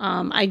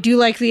 I do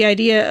like the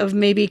idea of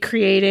maybe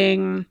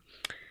creating,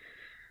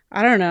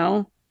 I don't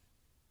know,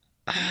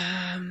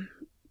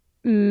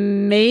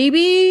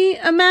 maybe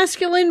a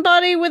masculine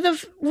body with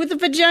a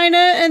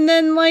vagina and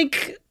then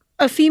like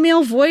a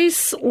female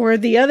voice, or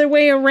the other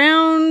way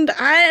around.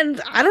 I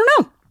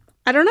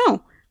don't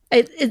know.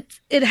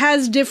 It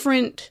has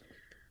different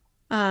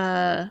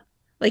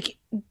like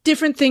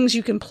different things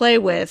you can play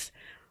with,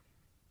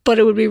 but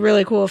it would be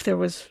really cool if there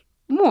was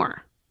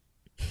more.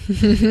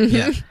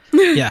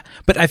 Yeah.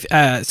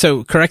 But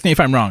so correct me if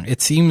I'm wrong.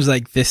 It seems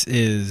like this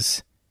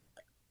is,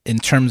 in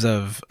terms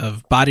of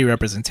body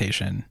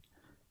representation,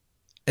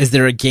 is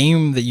there a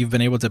game that you've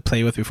been able to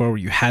play with before where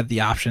you had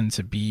the option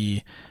to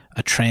be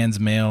a trans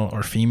male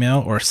or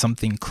female or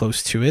something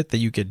close to it that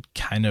you could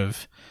kind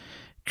of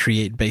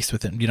create based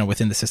within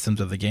the systems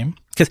of the game?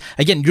 Because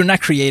again, you're not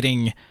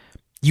creating,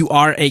 you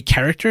are a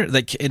character.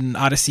 Like in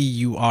Odyssey,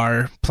 you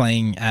are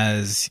playing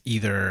as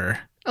either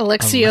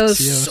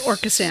Alexios or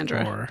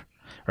Cassandra.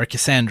 Or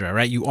Cassandra,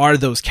 right? You are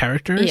those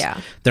characters.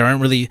 Yeah. There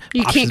aren't really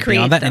You options can't create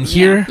beyond that. them, And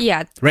here,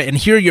 Yeah. right, and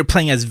here you're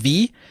playing as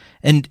V.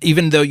 And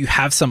even though you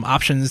have some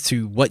options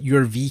to what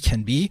your V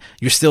can be,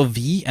 you're still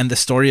V, and the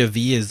story of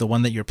V is the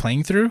one that you're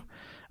playing through.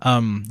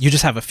 You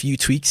just have a few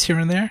tweaks here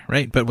and there,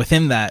 right? But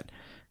within that,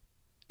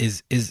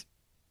 is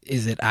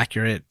it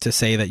accurate to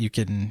say that you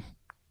can?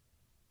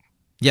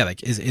 Yeah,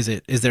 like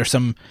is there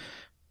some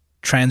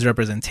trans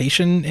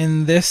representation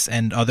in this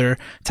and other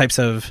types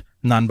of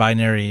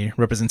non-binary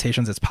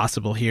representations that's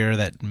possible here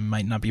that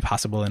might not be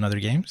possible in other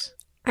games?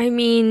 I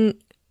mean,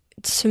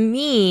 to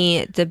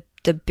me, the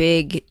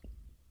big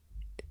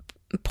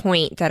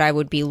point that I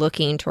would be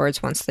looking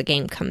towards once the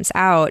game comes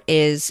out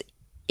is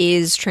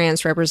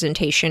trans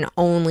representation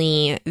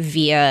only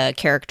via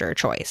character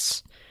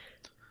choice?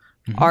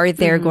 Are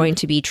there going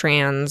to be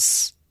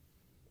trans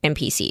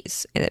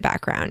NPCs in the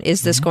background?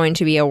 Is this going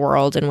to be a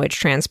world in which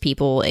trans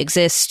people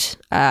exist,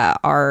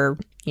 are,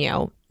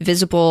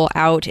 visible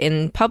out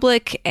in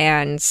public,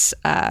 and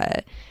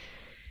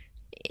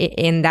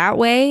in that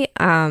way,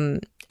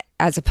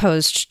 as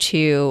opposed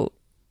to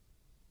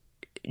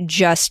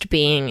just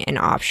being an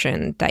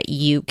option that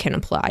you can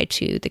apply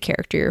to the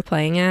character you're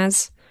playing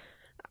as?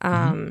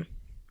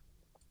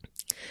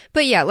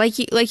 But yeah, like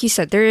you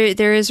said,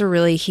 there is a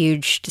really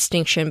huge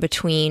distinction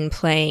between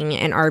playing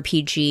an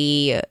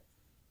RPG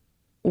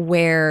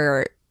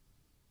where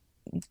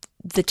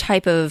the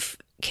type of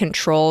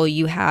control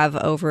you have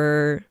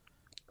over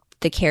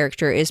the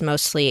character is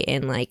mostly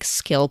in like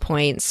skill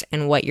points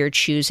and what you're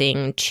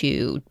choosing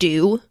to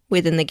do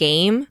within the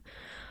game,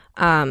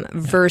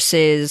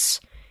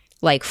 versus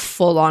like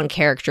full on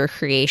character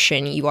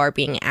creation. You are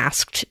being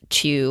asked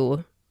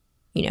to,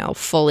 you know,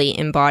 fully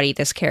embody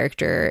this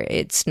character.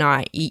 It's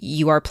not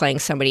you are playing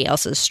somebody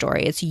else's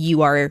story. It's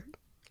you are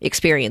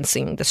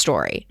experiencing the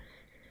story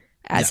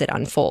as it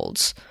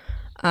unfolds.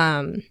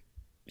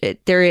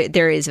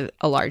 There is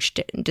a large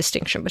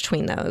distinction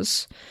between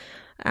those.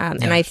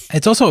 And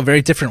it's also a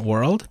very different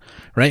world,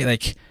 right?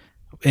 Like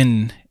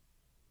in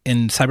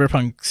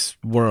Cyberpunk's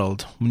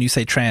world, when you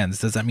say trans,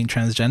 does that mean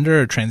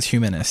transgender or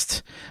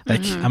transhumanist?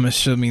 Like, I'm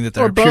assuming that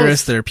there are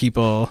purists, there are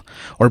people,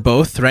 or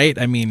both, right?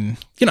 I mean,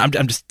 you know,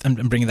 I'm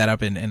bringing that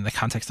up in the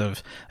context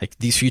of like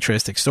these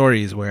futuristic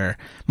stories where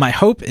my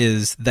hope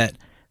is that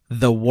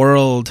the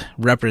world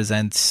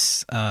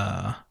represents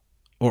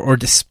or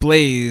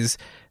displays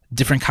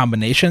different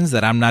combinations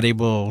that I'm not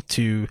able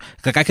to,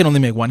 like, I can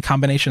only make one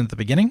combination at the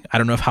beginning. I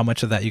don't know how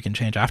much of that you can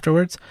change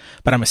afterwards,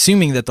 but I'm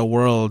assuming that the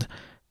world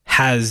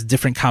has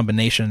different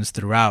combinations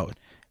throughout,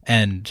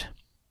 and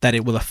that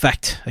it will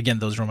affect, again,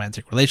 those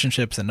romantic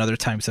relationships and other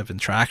types of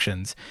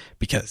interactions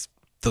because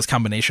those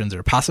combinations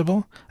are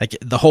possible. Like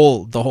the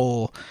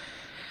whole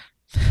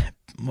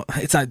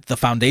it's not the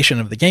foundation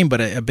of the game,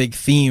 but a big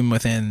theme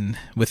within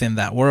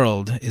that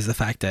world is the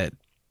fact that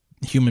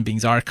human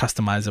beings are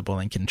customizable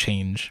and can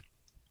change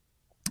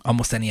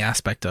almost any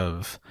aspect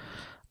of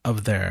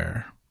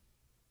their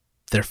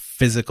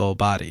physical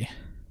body.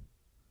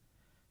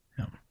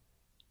 Yeah.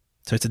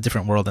 So it's a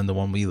different world than the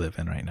one we live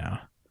in right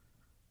now.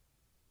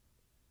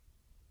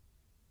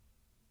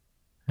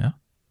 Yeah.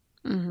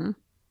 Mm-hmm.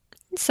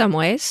 In some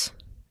ways.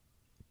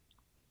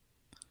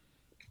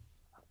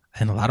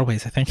 In a lot of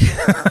ways, I think.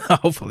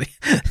 Hopefully.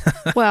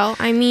 Well,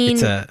 I mean,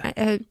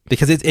 it's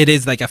because it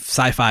is like a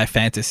sci-fi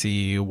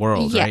fantasy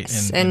world,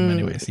 yes, right? In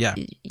many ways, yeah.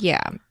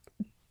 Yeah.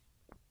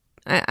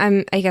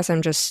 I guess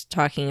I'm just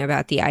talking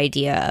about the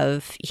idea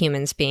of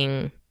humans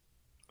being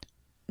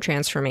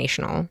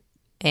transformational,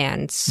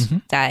 and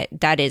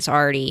that is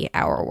already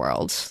our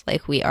world.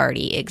 Like we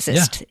already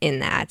exist in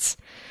that.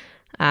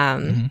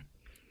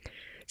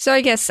 So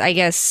I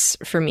guess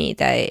for me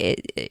that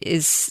it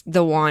is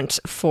the want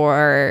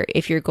for,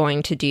 if you're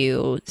going to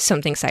do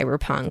something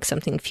cyberpunk,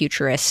 something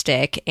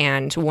futuristic,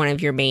 and one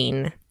of your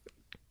main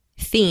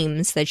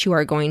themes that you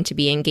are going to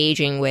be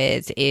engaging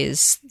with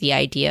is the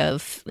idea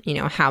of, you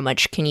know, how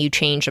much can you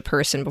change a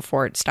person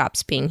before it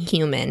stops being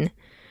human.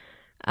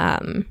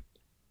 I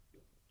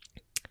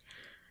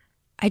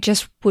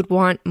just would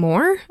want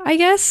more, I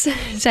guess.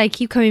 So I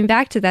keep coming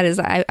back to that, is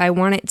I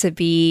want it to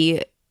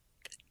be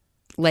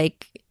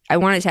like, I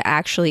want it to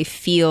actually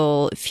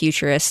feel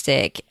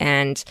futuristic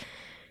and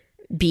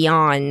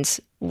beyond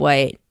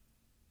what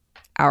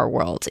our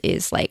world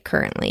is like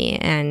currently.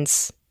 And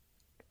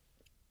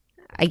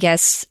I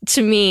guess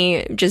to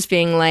me, just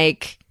being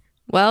like,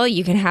 well,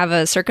 you can have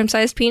a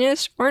circumcised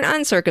penis or an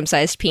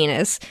uncircumcised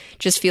penis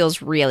just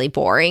feels really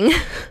boring.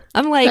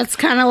 I'm like, that's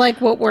kind of like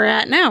what we're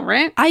at now,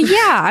 right?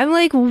 I'm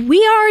like,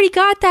 we already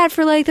got that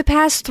for like the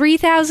past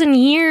 3,000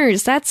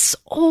 years. That's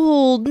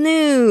old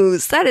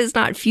news. That is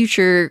not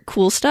future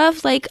cool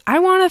stuff. Like, I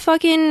want a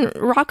fucking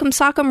rock'em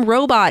sock'em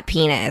robot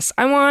penis.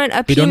 I want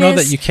a penis. We don't know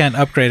that you can't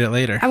upgrade it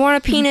later. I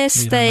want a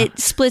penis that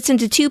splits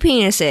into two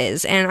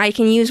penises, and I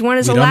can use one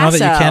as a lasso. We don't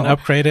know that you can't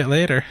upgrade it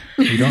later.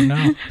 We don't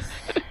know.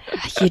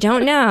 You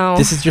don't know.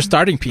 This is your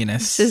starting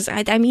penis.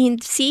 I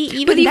mean, see,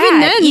 even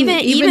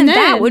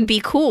that would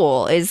be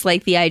cool. Is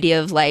like the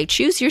idea of like,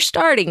 choose your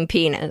starting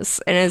penis,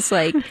 and it's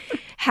like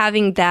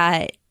having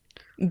that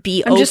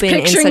be open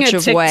in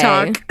such a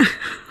way.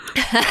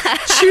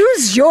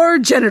 Choose your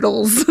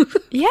genitals.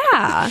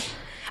 Yeah.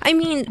 I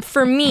mean,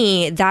 for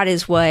me, that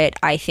is what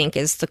I think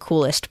is the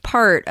coolest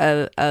part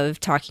of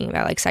talking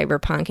about like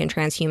cyberpunk and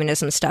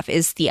transhumanism stuff,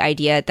 is the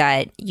idea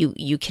that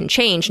you can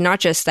change, not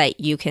just that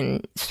you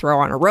can throw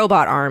on a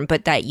robot arm,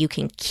 but that you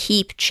can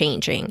keep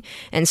changing.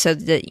 And so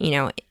that, you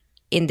know,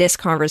 in this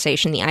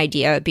conversation, the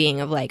idea being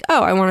of like,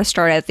 oh, I want to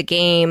start out the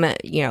game,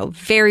 you know,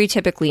 very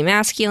typically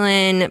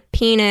masculine,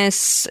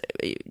 penis,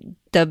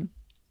 the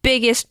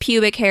biggest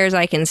pubic hairs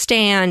I can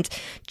stand,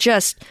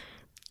 just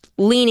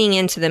leaning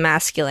into the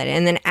masculine,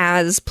 and then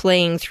as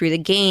playing through the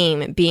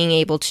game, being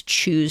able to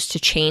choose to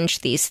change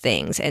these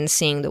things and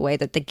seeing the way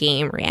that the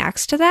game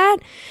reacts to that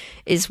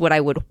is what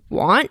I would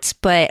want.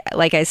 But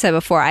like I said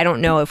before, I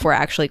don't know if we're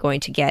actually going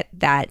to get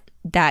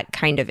that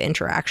kind of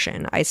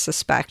interaction. I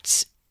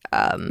suspect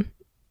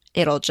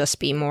it'll just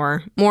be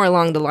more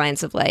along the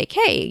lines of like,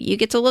 hey, you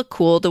get to look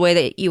cool the way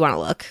that you want to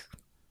look.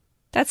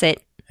 That's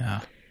it. Yeah.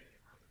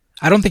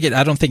 I don't think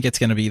it's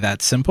going to be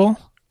that simple.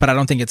 But I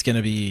don't think it's going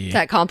to be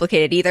that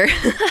complicated either.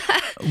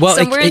 Well,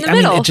 somewhere in the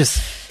middle. I mean,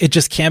 it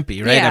just can't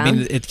be, right? Yeah. I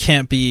mean, it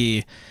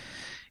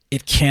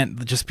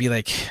can't just be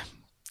like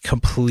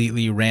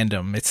completely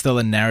random. It's still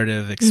a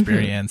narrative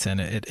experience,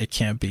 and it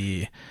can't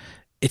be.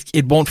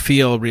 It won't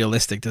feel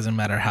realistic. Doesn't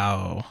matter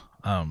how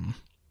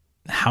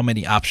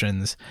many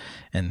options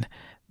and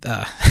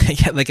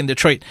yeah, like in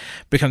Detroit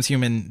Becomes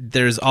Human,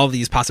 there's all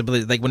these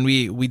possibilities. Like when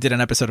we did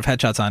an episode of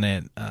Headshots on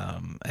it,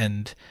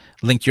 and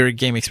Link, your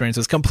game experience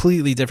was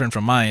completely different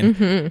from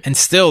mine, and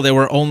still there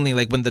were only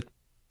like when the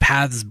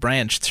paths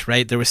branched,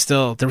 right? There were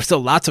still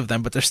lots of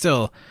them, but it's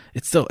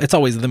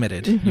always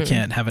limited. You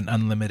can't have an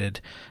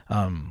unlimited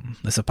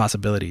list of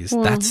possibilities.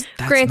 Well, that's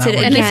granted,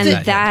 not and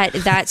again,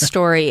 that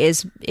story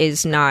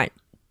is not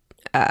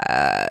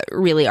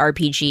really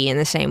RPG in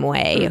the same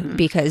way,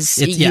 because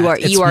you are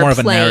more of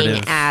a playing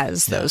narrative.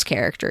 as those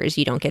characters.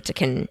 You don't get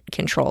to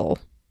control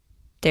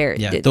their.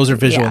 Those are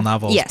visual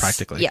novels, yes,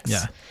 practically. Yes.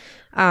 Yeah.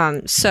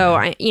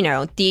 So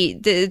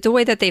the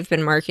way that they've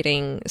been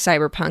marketing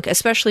Cyberpunk,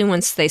 especially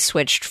once they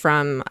switched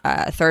from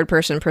third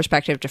person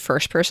perspective to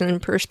first person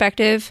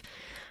perspective,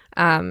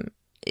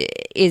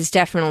 is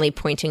definitely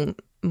pointing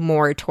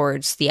more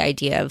towards the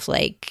idea of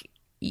like,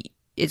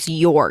 it's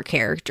your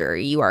character.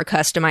 You are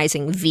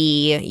customizing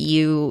V.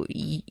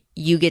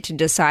 You get to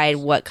decide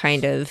what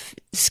kind of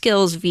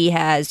skills V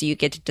has. You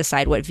get to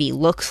decide what V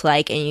looks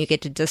like, and you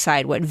get to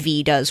decide what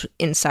V does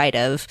inside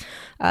of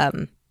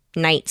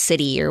Night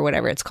City or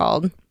whatever it's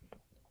called.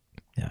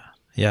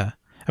 Yeah.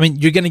 I mean,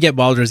 you're going to get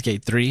Baldur's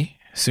Gate 3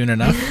 soon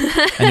enough,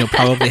 and you'll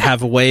probably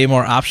have way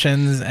more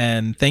options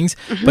and things.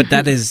 But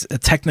that is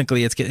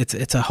technically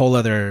it's a whole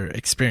other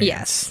experience.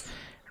 Yes.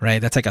 Right.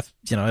 That's like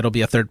it'll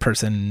be a third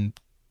person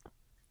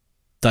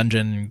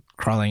dungeon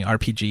crawling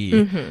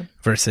RPG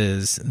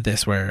versus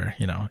this, where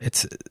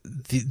it's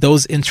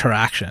those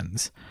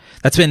interactions.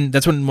 That's been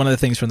one of the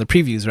things from the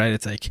previews, right?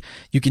 It's like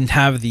you can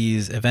have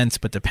these events,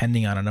 but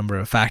depending on a number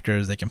of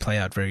factors, they can play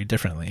out very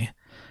differently.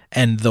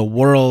 And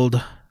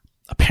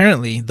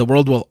apparently the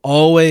world will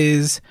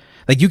always,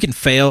 like, you can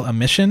fail a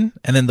mission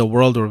and then the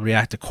world will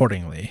react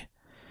accordingly.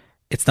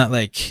 It's not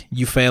like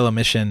you fail a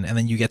mission and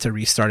then you get to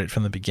restart it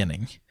from the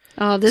beginning.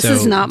 Oh, this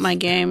is not my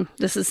game.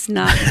 This is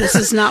not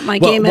my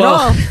game at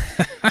all.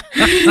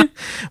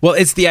 Well,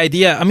 it's the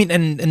idea. I mean,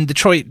 and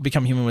Detroit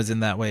Become Human was in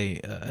that way,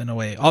 in a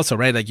way also,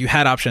 right? Like you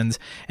had options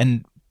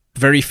and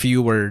very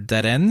few were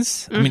dead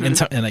ends. I mean,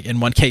 in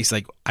one case,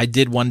 like I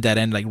did one dead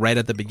end, like right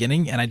at the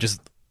beginning, and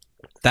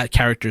that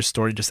character's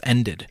story just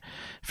ended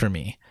for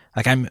me.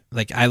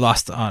 Like I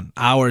lost on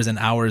hours and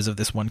hours of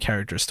this one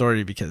character's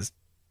story because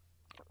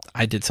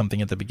I did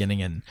something at the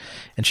beginning and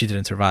she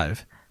didn't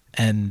survive.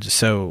 And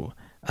so,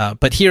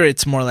 but here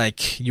it's more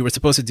like you were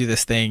supposed to do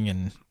this thing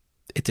and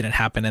it didn't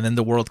happen, and then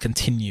the world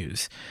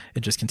continues. It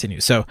just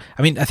continues. So,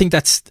 I mean, I think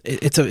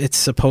it's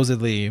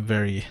supposedly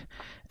very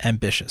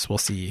ambitious. We'll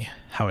see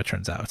how it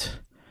turns out.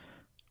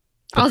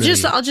 But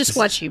I'll just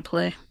watch you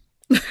play.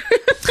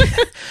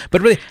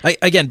 But really,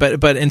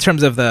 but in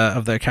terms of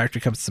the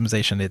character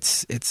customization,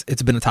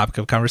 it's been a topic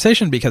of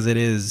conversation because it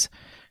is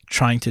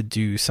trying to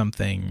do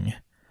something.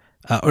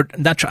 Or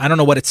not. I don't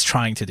know what it's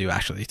trying to do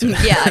actually. It's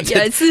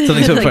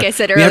something so like I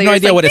said earlier. We have no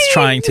idea what it's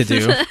trying to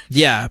do.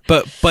 Yeah,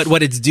 but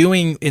what it's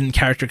doing in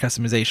character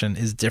customization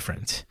is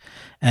different,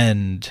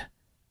 and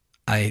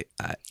I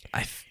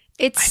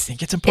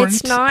think it's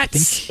important.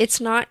 It's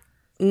not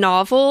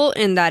novel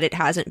in that it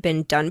hasn't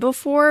been done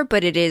before,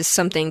 but it is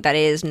something that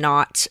is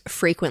not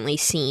frequently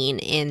seen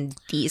in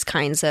these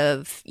kinds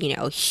of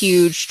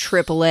huge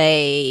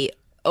AAA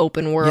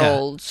open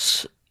world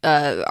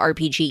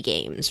RPG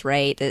games,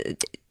 right?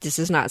 This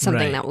is not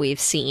something that we've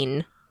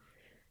seen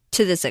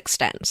to this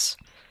extent.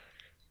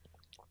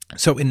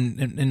 So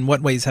in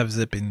what ways has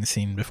it been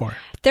seen before?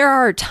 There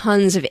are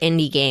tons of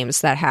indie games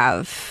that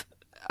have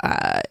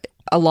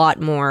a lot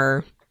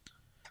more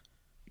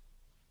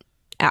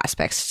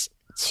aspects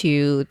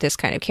to this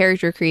kind of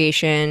character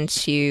creation,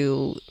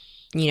 to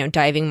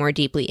diving more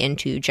deeply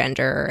into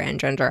gender and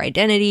gender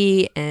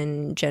identity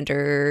and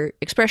gender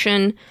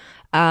expression.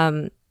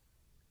 I'm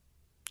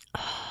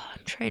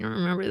trying to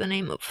remember the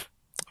name of.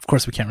 Of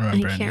course, we can't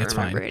remember. I can't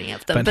remember fine. any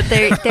of them, but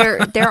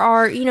there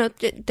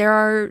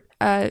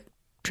are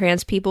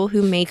trans people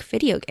who make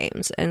video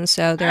games, and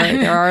so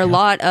there are a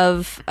lot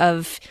of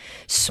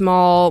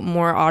small,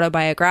 more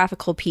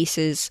autobiographical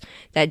pieces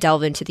that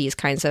delve into these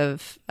kinds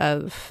of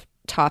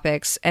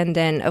topics. And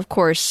then, of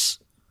course,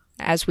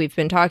 as we've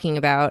been talking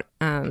about,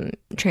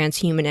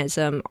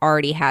 transhumanism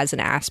already has an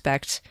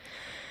aspect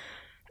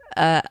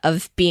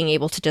of being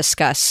able to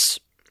discuss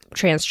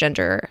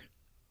transgender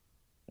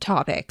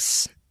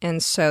topics,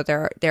 and so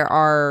there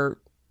are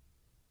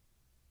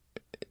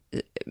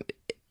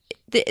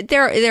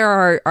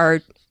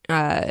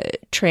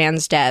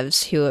trans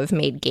devs who have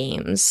made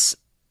games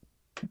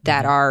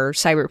that are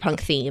cyberpunk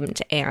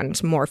themed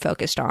and more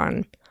focused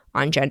on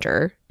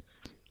gender.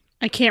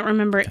 I can't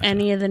remember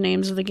any of the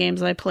names of the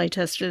games I play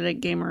tested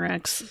at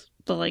GamerX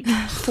the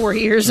 4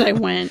 years I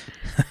went,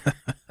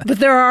 but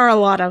there are a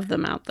lot of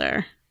them out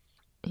there.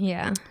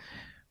 Yeah,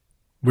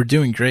 we're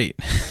doing great.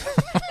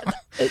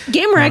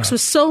 GamerX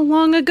was so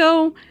long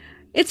ago.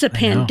 It's a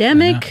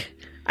pandemic.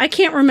 I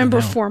can't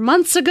remember 4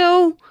 months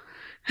ago.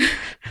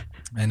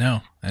 I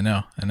know.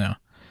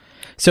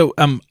 So,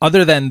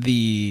 other than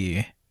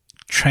the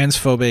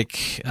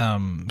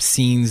transphobic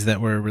scenes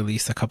that were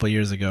released a couple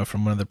years ago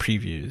from one of the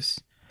previews,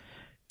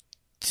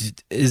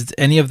 is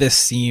any of this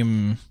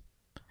seem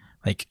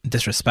like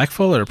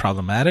disrespectful or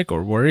problematic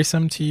or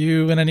worrisome to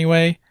you in any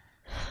way?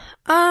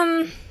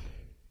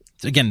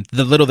 Again,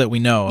 the little that we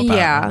know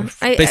about,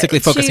 basically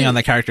focusing on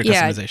the character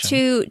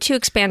customization. To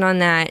expand on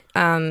that,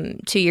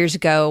 2 years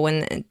ago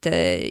when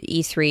the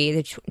E3,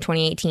 the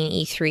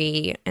 2018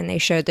 E3, and they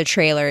showed the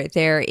trailer,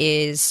 there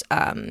is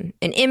an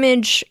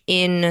image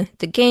in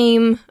the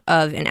game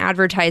of an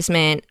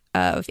advertisement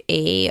of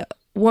a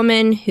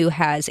woman who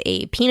has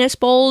a penis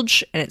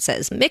bulge, and it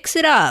says, "Mix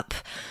it up."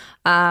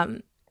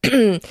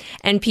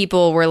 And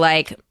people were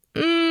like,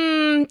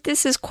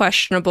 this is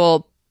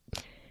questionable.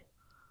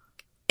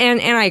 And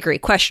I agree,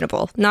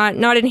 questionable,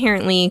 not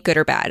inherently good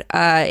or bad.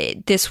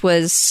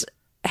 This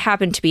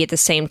happened to be at the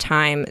same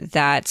time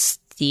that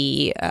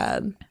the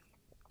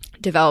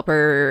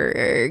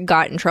developer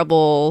got in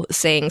trouble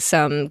saying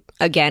some,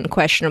 again,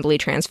 questionably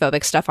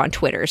transphobic stuff on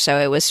Twitter. So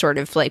it was sort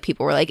of like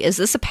people were like, is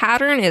this a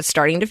pattern? It's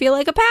starting to feel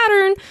like a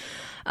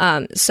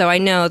pattern. So I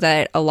know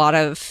that a lot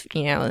of,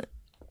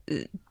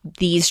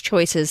 these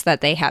choices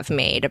that they have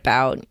made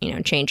about,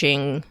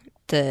 changing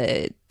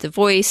the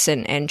voice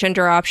and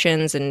gender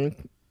options and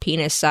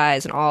penis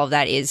size and all of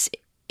that is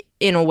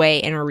in a way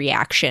in a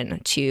reaction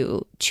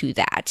to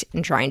that,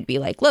 and trying to be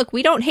like, look,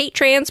 we don't hate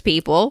trans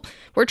people,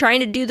 we're trying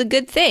to do the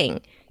good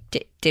thing.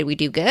 Did we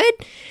do good?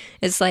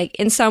 It's like,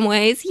 in some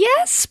ways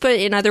yes, but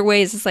in other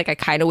ways it's like, I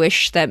kind of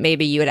wish that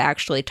maybe you had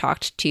actually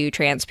talked to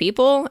trans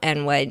people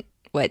and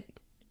what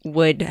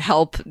would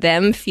help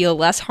them feel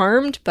less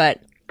harmed,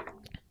 but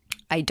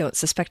I don't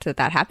suspect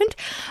that happened.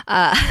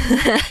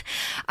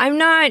 I'm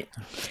not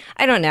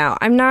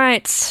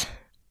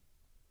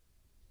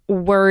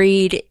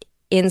worried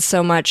in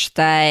so much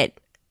that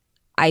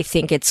I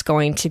think it's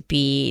going to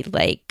be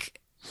like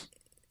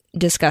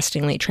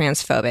disgustingly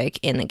transphobic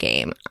in the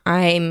game.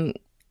 I'm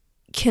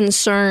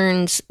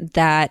concerned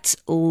that,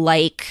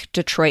 like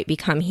Detroit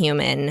Become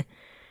Human,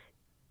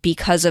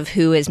 because of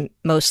who is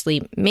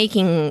mostly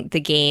making the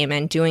game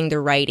and doing the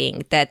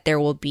writing, that there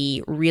will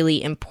be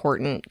really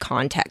important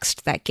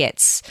context that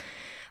gets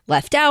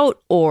left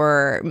out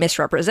or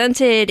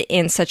misrepresented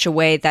in such a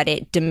way that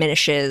it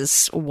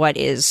diminishes what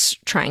is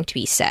trying to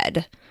be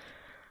said.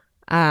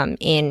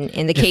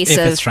 In the case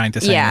of, it's trying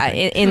to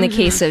say in the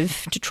case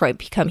of Detroit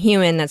Become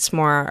Human, that's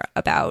more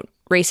about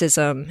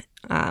racism,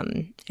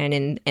 and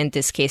in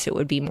this case, it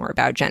would be more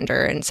about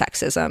gender and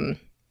sexism.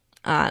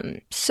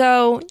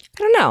 So I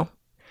don't know.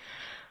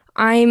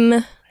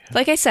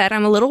 Like I said,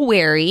 I'm a little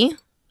wary.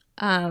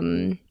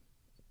 I'm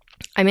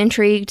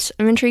intrigued.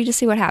 I'm intrigued to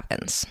see what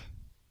happens.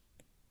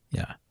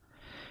 Yeah.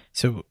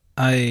 So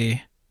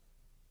I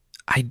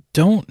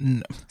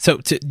don't. So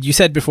you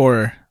said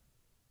before,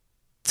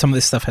 some of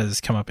this stuff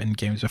has come up in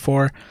games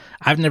before.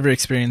 I've never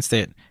experienced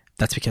it.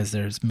 That's because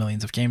there's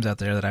millions of games out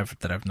there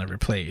that I've never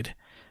played.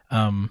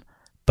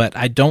 But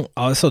I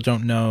also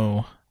don't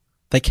know.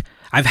 Like,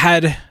 I've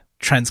had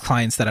trans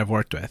clients that I've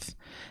worked with,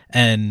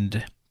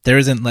 and there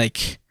isn't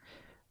like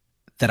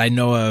that I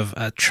know of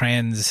a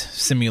trans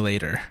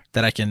simulator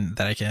that I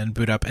can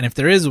boot up. And if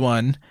there is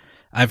one,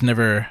 I've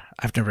never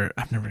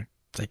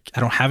like, I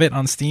don't have it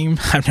on Steam.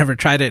 I've never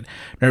tried it,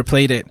 never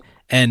played it.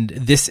 And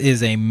this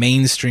is a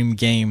mainstream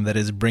game that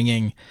is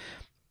bringing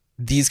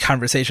these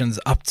conversations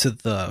up to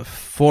the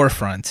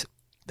forefront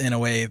in a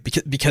way,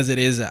 because it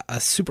is a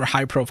super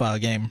high profile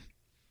game.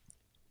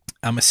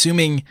 I'm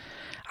assuming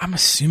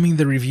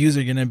the reviews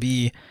are going to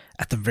be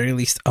at the very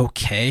least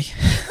okay.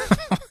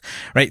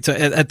 Right? So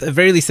at the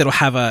very least it'll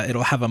have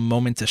a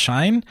moment to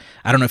shine.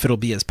 I don't know if it'll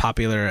be as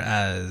popular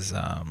as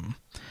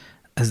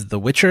The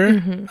Witcher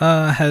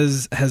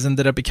has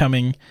ended up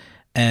becoming,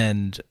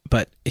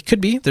 but it could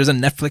be. There's a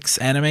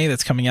Netflix anime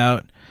that's coming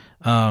out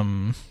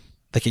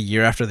like a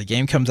year after the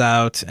game comes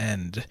out,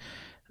 and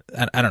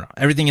I don't know.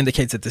 Everything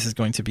indicates that this is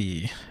going to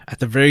be, at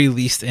the very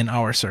least in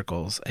our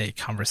circles, a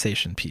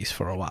conversation piece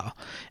for a while.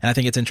 And I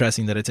think it's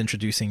interesting that it's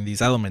introducing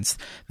these elements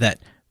that,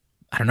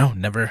 I don't know,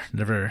 never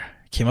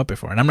came up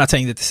before. And I'm not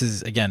saying that this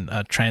is, again,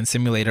 a trans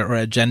simulator or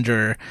a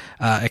gender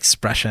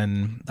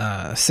expression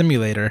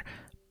simulator,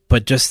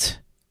 but just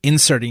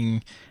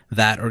inserting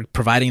that or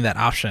providing that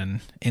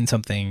option in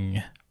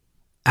something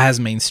as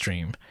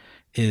mainstream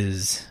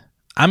is,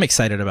 I'm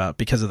excited about,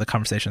 because of the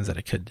conversations that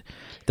it could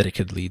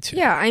lead to.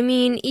 Yeah, I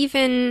mean,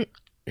 even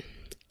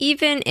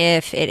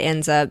if it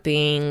ends up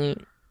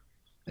being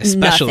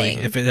especially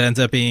nothing. If it ends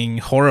up being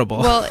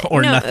horrible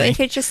or nothing.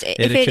 If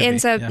it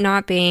ends up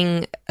not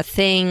being a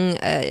thing,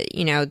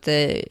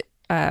 the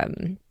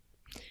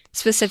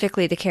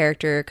specifically the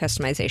character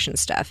customization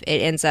stuff,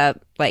 it ends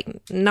up like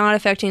not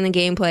affecting the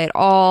gameplay at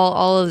all.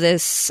 All of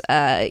this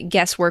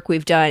guesswork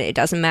we've done, it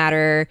doesn't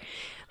matter.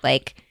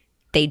 Like,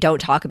 they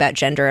don't talk about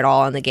gender at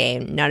all in the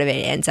game. None of it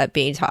ends up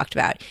being talked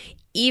about.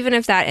 Even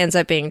if that ends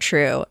up being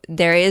true,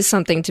 there is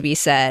something to be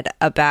said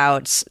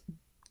about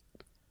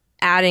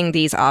adding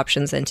these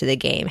options into the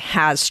game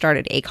has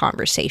started a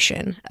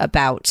conversation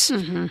about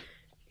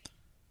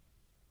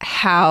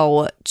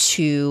how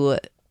to,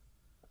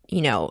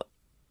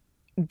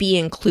 be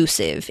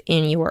inclusive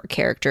in your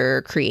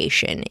character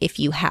creation if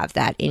you have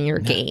that in your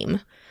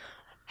game.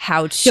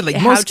 how to like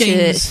how most to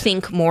games-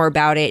 think more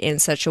about it in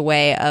such a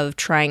way of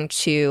trying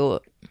to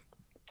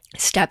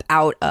step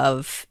out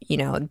of, you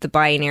know, the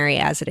binary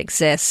as it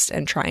exists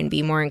and try and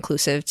be more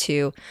inclusive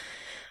to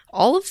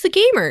all of the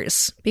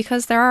gamers,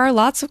 because there are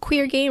lots of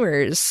queer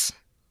gamers.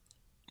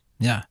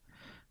 Yeah.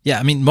 Yeah,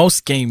 I mean,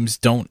 most games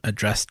don't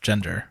address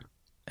gender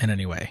in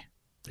any way.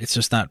 It's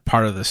just not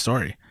part of the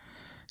story.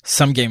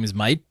 Some games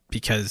might,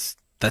 because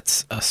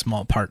that's a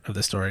small part of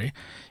the story.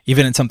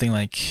 Even in something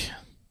like,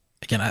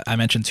 again, I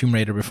mentioned Tomb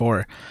Raider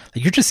before,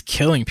 like you're just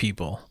killing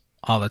people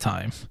all the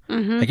time.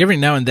 Like every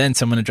now and then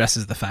someone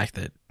addresses the fact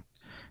that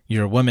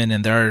you're a woman,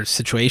 and there are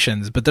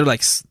situations, but they're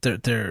like,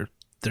 they're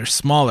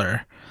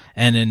smaller.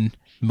 And in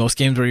most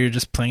games where you're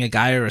just playing a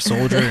guy or a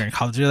soldier or in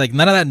college, you're like,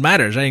 none of that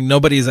matters, right?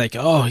 Nobody's like,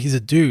 oh, he's a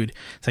dude.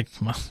 It's like,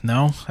 well,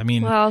 no, I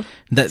mean, Well,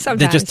 they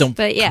sometimes, just don't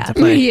but yeah. come to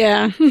play.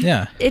 Yeah.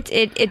 Yeah.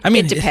 It I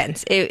mean,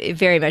 depends. It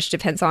very much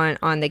depends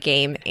on the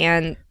game.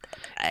 And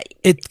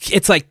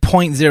It's like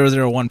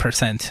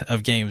 0.001%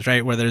 of games,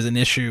 right? Where there's an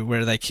issue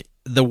where like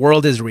the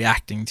world is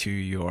reacting to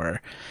your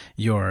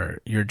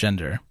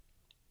gender.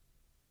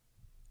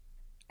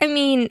 I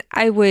mean,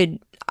 I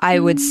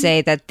would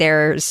say that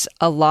there's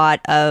a lot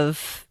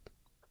of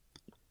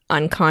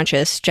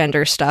unconscious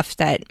gender stuff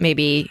that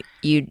maybe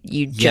you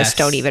just Yes.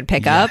 don't even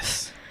pick up.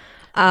 Yes.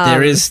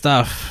 There is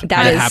stuff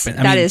that happens.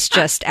 That is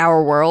just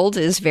our world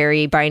is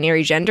very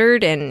binary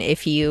gendered, and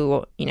if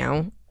you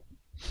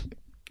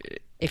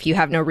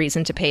have no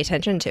reason to pay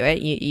attention to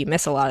it, you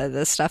miss a lot of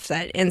the stuff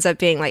that ends up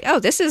being like, oh,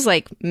 this is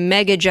like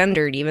mega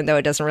gendered, even though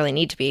it doesn't really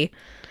need to be.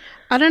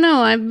 I don't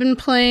know. I've been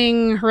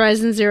playing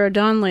Horizon Zero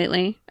Dawn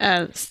lately,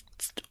 on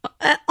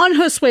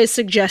Josue's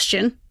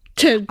suggestion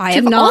to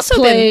I've not also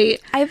play.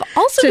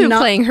 been not-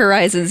 playing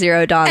Horizon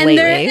Zero Dawn and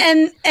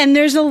lately. and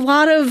there's a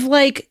lot of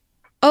like,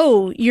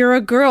 oh, you're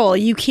a girl,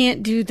 you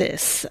can't do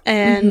this,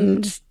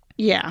 and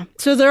yeah.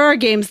 So there are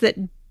games that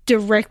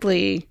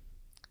directly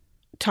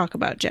talk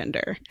about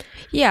gender.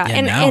 Yeah, Yeah,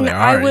 and now there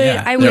I are, would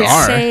yeah. I There would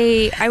are.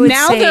 say I would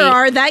Now say there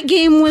are. That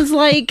game was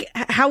like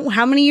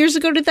how many years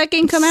ago did that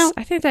game come out?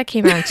 I think that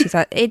came out in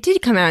 2000. It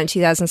did come out in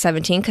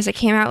 2017 because it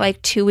came out like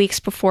 2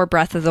 weeks before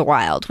Breath of the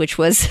Wild, which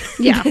was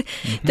Yeah.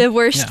 the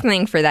worst Yeah.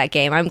 thing for that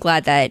game. I'm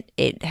glad that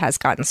it has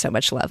gotten so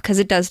much love because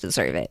it does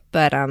deserve it.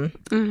 But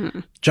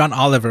John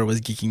Oliver was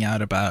geeking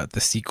out about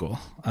the sequel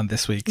on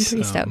this week's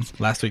pretty stoked.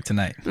 Last Week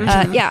Tonight.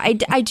 yeah,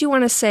 I do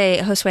want to say,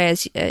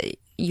 Josue, as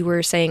you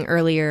were saying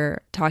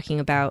earlier, talking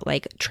about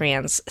like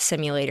trans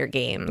simulator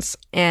games,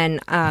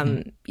 and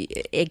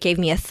it gave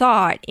me a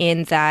thought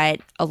in that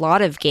a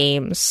lot of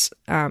games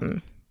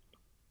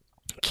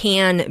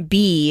can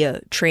be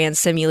trans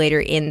simulator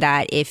in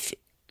that if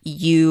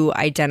you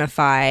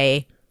identify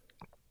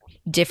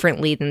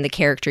differently than the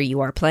character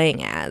you are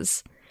playing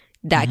as,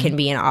 that can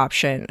be an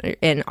option,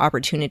 an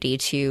opportunity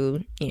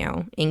to, you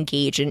know,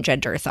 engage in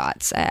gender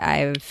thoughts.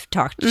 I've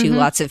talked to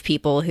lots of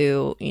people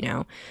who, you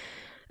know,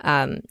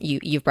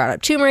 you've brought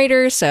up Tomb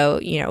Raider, so,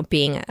 you know,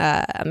 being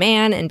a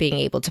man and being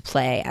able to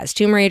play as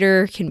Tomb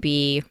Raider can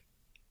be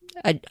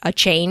a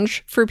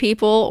change for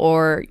people,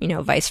 or, you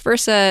know, vice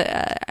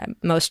versa.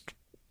 Most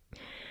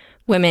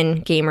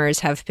women gamers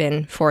have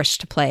been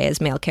forced to play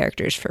as male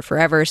characters for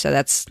forever, so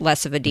that's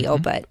less of a deal,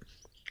 but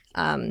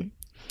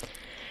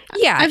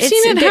yeah, I've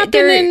seen it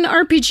happen in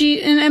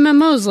RPG and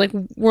MMOs like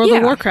World Yeah.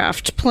 of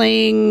Warcraft,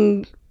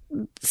 playing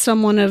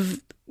someone of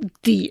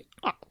the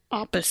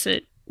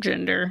opposite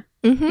gender.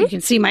 You can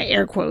see my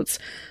air quotes,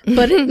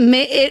 but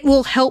it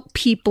will help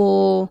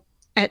people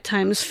at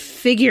times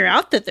figure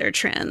out that they're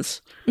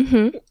trans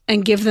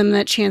and give them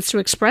that chance to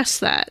express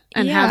that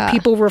and Yeah. have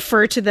people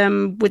refer to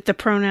them with the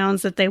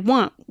pronouns that they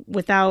want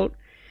without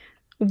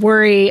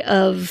worry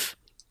of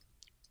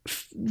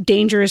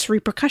dangerous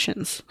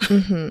repercussions.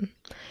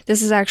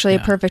 This is actually a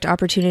perfect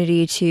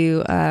opportunity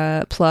to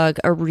plug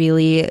a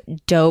really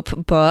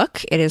dope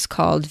book. It is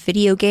called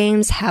Video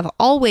Games Have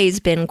Always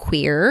Been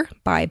Queer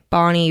by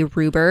Bonnie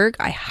Ruberg.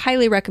 I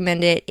highly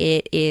recommend it.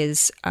 It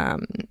is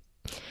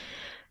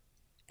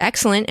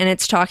excellent, and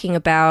it's talking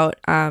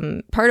about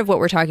part of what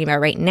we're talking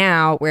about right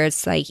now, where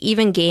it's like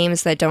even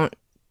games that don't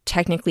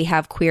technically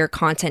have queer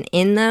content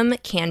in them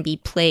can be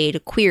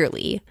played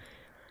queerly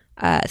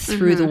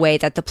through the way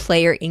that the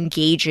player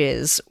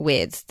engages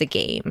with the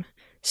game.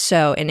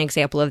 So an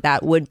example of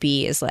that would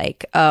be is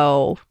like,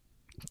 oh,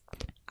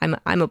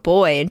 I'm a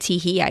boy and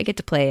teehee, I get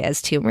to play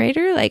as Tomb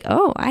Raider. Like,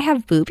 oh, I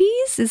have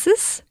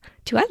boobies?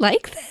 Do I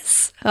like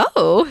this?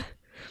 Oh,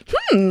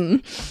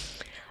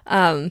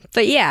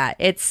 but yeah,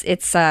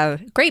 it's a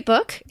great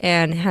book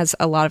and has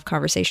a lot of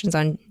conversations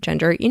on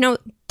gender. You know,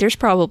 there's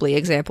probably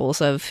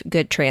examples of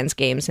good trans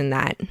games in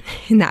that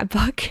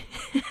book.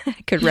 I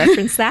could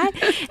reference that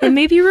and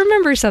maybe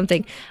remember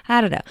something.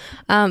 I don't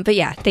know. But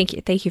yeah,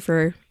 thank you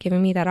for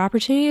giving me that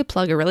opportunity to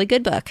plug a really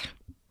good book.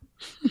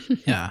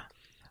 Yeah.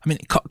 I mean,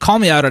 call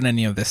me out on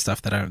any of this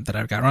stuff that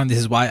I've got wrong. This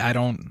is why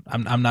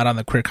I'm not on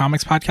the Queer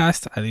Comics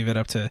podcast. I leave it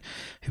up to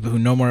people who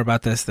know more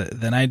about this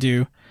than I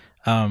do.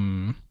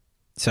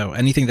 So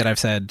anything that I've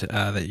said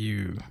that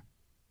you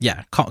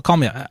yeah, call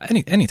me out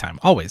anytime,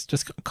 always.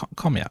 Just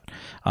call me out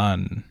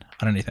on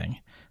anything.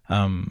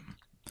 When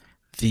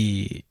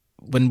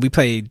we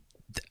play,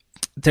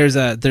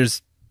 I've been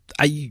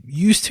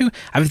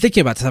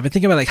thinking about this. I've been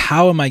thinking about like,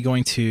 how am I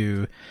going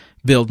to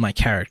build my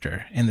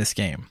character in this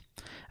game?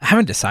 I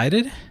haven't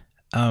decided.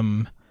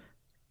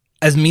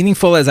 As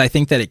meaningful as I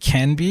think that it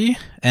can be,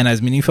 and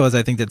as meaningful as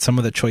I think that some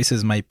of the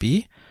choices might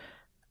be,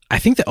 I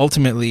think that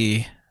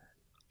ultimately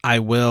I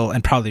will,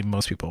 and probably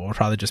most people will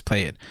probably just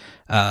play it,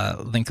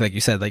 Link, like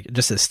you said, like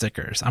just as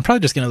stickers. I'm probably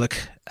just going to look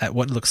at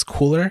what looks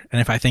cooler. And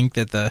if I think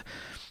that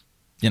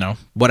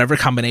whatever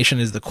combination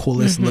is the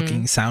coolest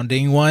looking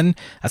sounding one,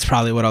 that's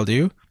probably what I'll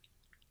do.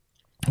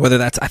 Whether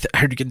that's, I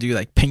heard you can do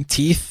like pink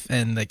teeth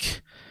and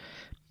like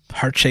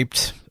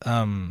heart-shaped,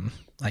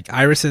 like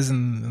irises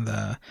in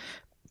the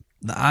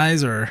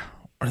eyes, or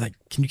like,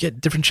 can you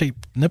get different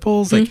shaped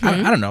nipples? Like,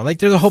 I don't know. Like,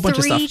 there's a whole bunch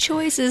of stuff. 3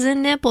 choices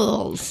in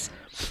nipples.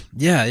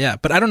 Yeah.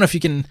 But I don't know if you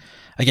can,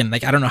 again,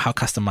 like, I don't know how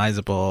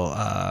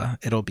customizable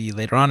it'll be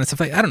later on and stuff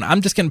like, I don't know. I'm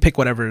just going to pick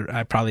whatever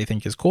I probably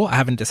think is cool. I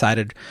haven't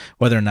decided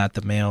whether or not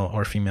the male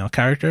or female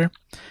character.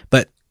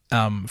 But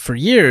for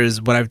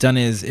years, what I've done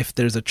is, if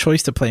there's a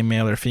choice to play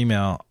male or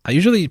female, I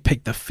usually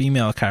pick the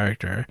female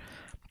character,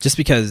 just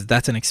because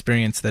that's an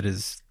experience that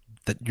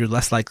you're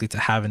less likely to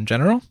have in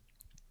general.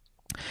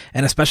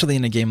 And especially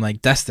in a game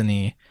like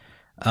Destiny,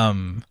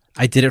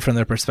 I did it from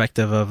the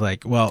perspective of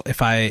like, well,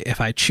 if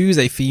I choose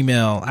a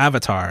female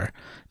avatar,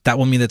 that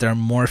will mean that there are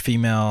more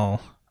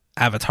female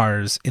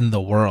avatars in the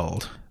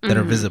world that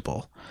are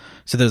visible.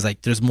 So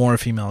there's more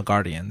female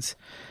guardians.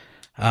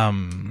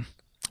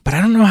 But I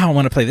don't know how I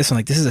want to play this one.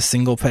 Like, this is a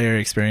single player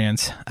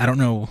experience. I don't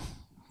know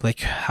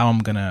like how I'm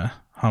gonna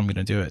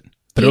do it.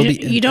 But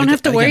you don't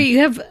have to worry.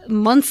 You have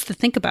months to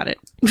think about it.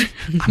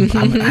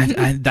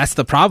 That's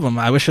the problem.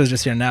 I wish I was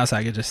just here now so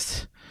I could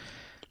just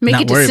make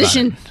not a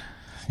decision.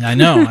 Yeah, I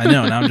know.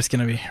 Now I'm just going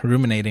to be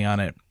ruminating on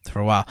it for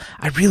a while.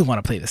 I really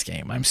want to play this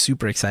game. I'm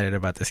super excited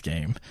about this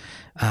game.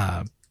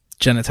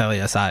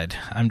 Genitalia aside,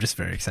 I'm just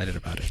very excited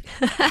about it.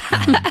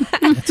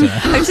 I'm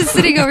just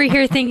sitting over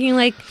here thinking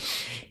like,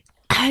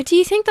 do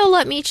you think they'll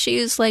let me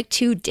choose like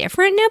 2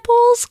 different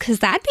nipples? Because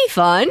that'd be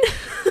fun.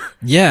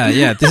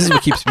 Yeah. This is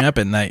what keeps me up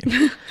at night.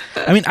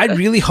 I mean, I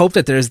really hope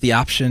that there's the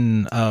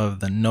option of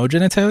the no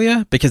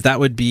genitalia, because that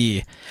would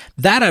be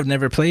that I've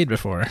never played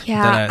before.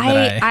 Yeah,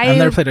 I've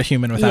never played a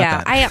human without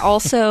that. I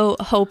also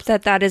hope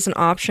that is an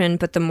option,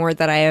 but the more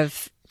that I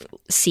have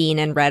seen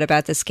and read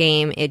about this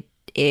game,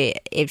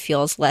 it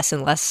feels less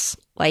and less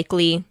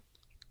likely.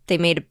 They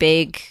made a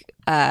big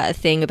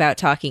thing about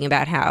talking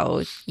about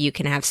how you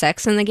can have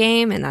sex in the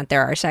game and that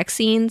there are sex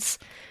scenes.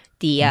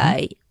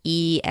 The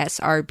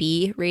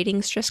ESRB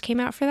ratings just came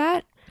out for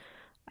that.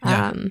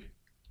 Yeah.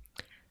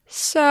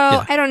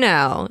 I don't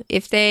know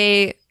if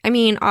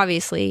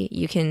obviously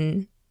you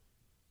can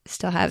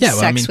still have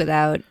sex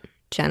without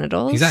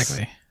genitals.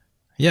 Exactly.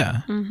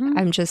 Yeah.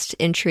 I'm just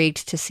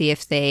intrigued to see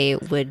if they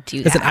would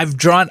do Listen, that. I've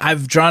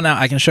drawn out,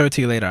 I can show it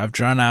to you later. I've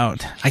drawn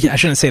out, I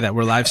shouldn't say that.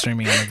 We're live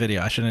streaming on a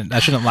video. I shouldn't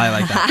lie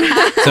like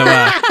that. So,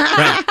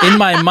 right, in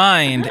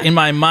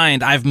my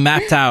mind, I've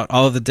mapped out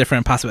all of the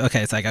different possible,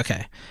 okay, it's like,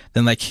 okay,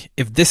 then like,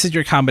 if this is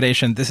your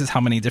combination, this is how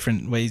many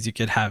different ways you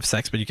could have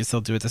sex, but you can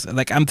still do it this,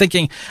 like, I'm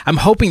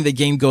hoping the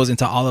game goes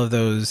into all of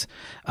those,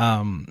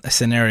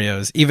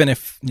 scenarios, even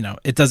if,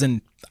 it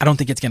doesn't, I don't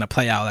think it's going to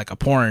play out like a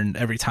porn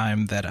every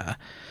time that,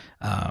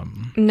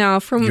 no,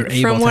 from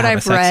what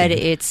I've read,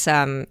 it's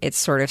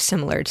sort of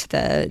similar to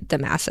the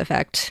Mass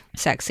Effect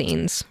sex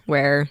scenes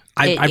where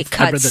it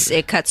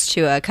cuts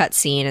to a cut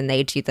scene and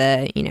they do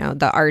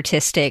the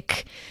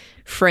artistic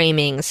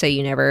framing, so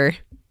you never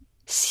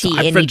see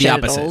any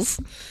genitals.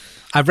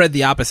 I've read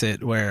the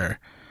opposite where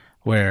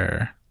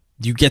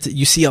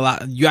you see a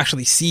lot, you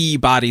actually see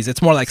bodies.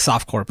 It's more like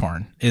softcore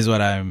porn is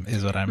what I'm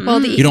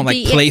well, you don't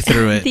play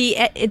through it.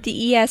 The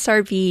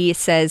ESRB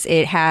says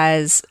it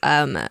has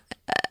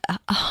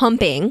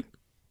humping,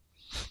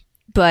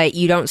 but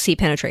you don't see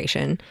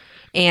penetration,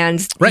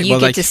 and you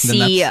get to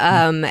see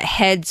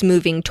heads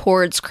moving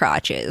towards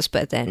crotches,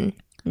 but then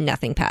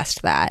nothing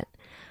past that.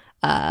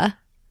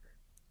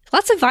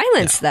 Lots of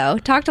violence, though.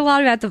 Talked a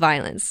lot about the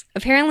violence.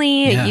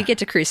 Apparently, you get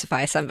to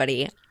crucify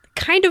somebody.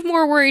 Kind of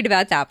more worried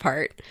about that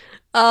part.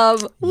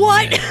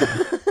 What?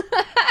 Yeah.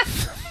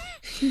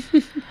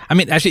 I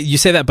mean, actually, you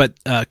say that, but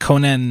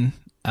Conan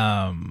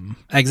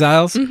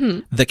Exiles,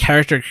 the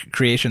character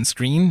creation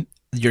screen,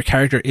 your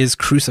character is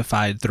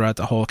crucified throughout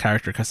the whole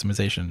character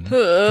customization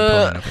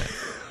component of it.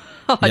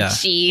 Oh,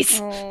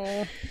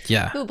 jeez.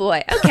 Yeah. Oh,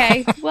 boy.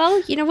 Okay.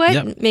 Well, you know what?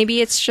 Yep.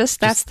 Maybe it's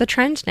just that's the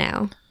trend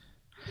now.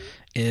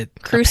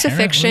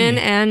 Crucifixion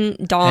and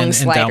dong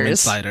sliders.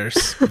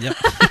 Sliders. Yep.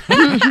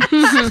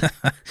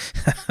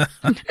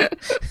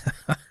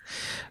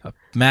 A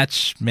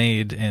match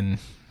made in,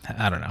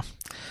 I don't know.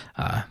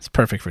 It's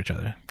perfect for each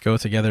other. Go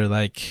together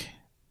like,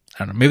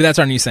 I don't know. Maybe that's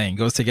our new saying.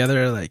 Goes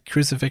together like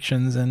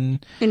crucifixions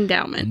and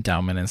endowment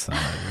and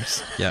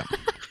sliders. Yep.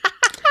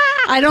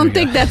 I don't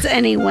think that's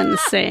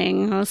anyone's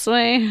saying,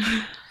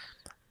 Josue.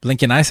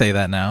 Blink and I say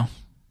that now.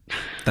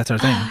 That's our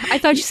thing. I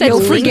thought you said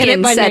You'll forget it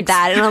Lincoln by said next-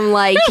 that, and I'm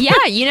like, yeah,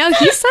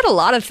 he said a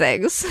lot of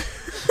things.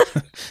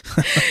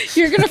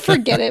 You're going to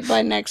forget it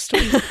by next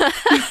week.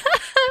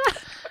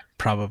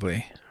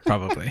 Probably.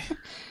 Okay.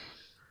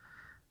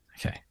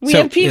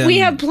 We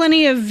have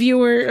plenty of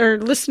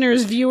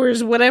listeners,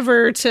 viewers,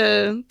 whatever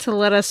to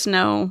let us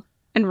know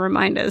and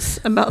remind us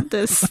about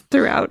this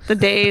throughout the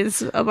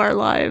days of our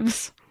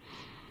lives.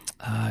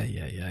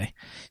 Yeah.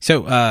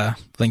 So,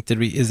 Link,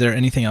 is there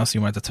anything else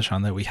you wanted to touch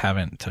on that we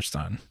haven't touched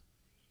on?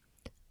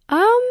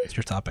 It's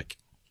your topic.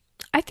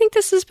 I think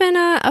this has been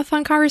a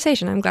fun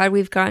conversation. I'm glad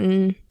we've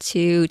gotten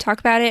to talk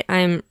about it.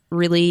 I'm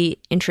really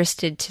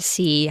interested to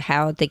see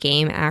how the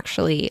game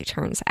actually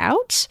turns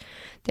out.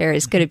 There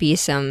is going to be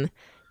some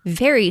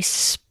very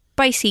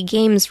spicy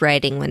games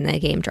writing when the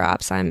game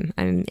drops. I'm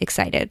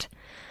excited.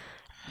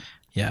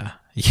 Yeah.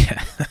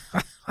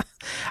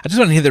 I just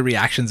want to hear the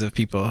reactions of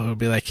people who will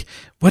be like,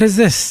 "What is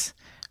this?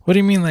 What do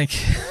you mean? Like,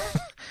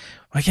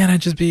 why can't I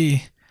just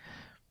be?"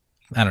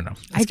 I don't know.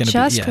 I just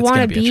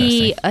want to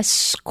be a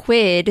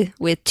squid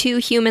with 2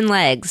 human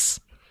legs.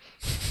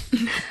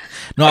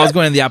 No, I was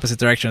going in the opposite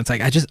direction. It's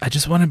like I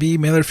just want to be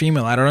male or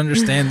female. I don't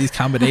understand these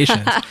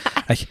combinations.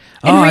 Like,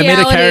 I made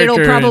a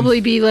character. It'll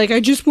probably be like, I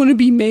just want to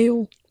be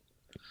male.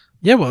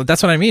 Yeah, well,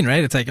 that's what I mean,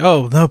 right? It's like,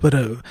 oh no, but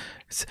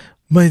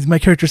my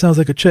character sounds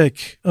like a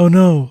chick. Oh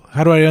no,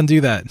 how do I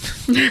undo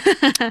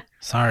that?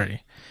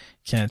 Sorry,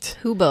 can't.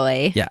 Hoo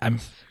boy. Yeah,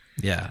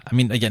 I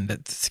mean, again,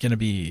 that's gonna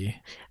be.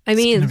 I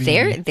mean,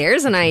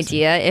 there's an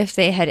idea if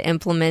they had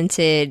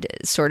implemented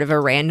sort of a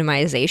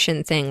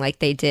randomization thing like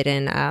they did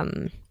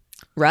in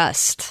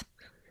Rust,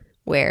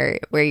 where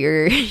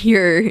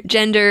your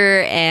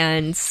gender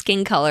and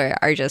skin color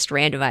are just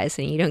randomized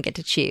and you don't get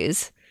to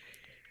choose.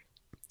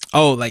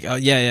 Oh, like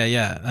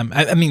yeah.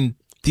 I mean,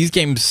 these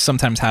games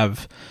sometimes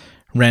have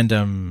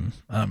random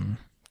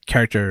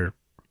character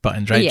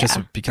buttons, right? Yeah, just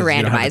because randomizer,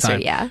 you don't have the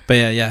time. yeah.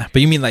 But yeah.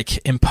 But you mean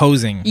like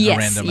imposing a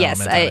random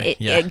yes,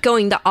 element?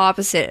 Going the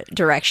opposite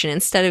direction.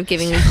 Instead of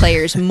giving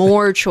players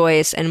more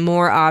choice and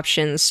more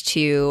options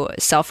to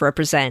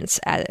self-represent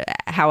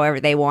however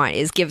they want,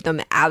 is give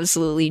them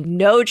absolutely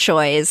no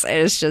choice.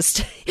 It's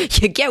just,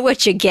 you get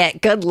what you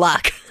get. Good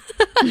luck.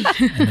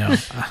 I know.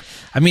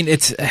 I mean,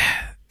 it's...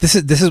 This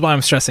is why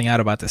I'm stressing out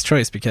about this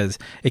choice, because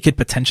it could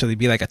potentially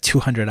be like a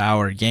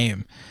 200-hour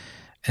game,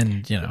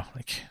 and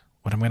like,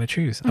 what am I going to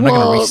choose? I'm not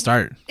going to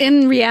restart.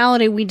 In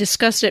reality, we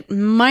discussed it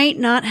might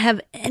not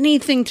have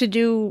anything to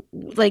do,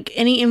 like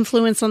any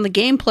influence on the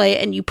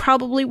gameplay, and you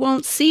probably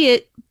won't see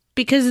it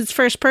because it's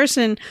first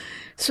person,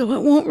 so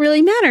it won't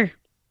really matter.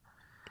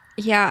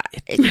 Yeah,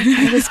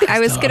 I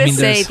was going to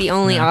say the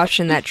only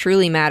option that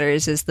truly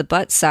matters is the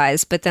butt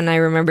size, but then I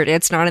remembered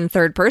it's not in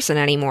third person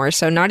anymore,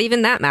 so not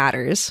even that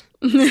matters.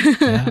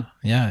 Yeah.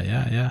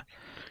 I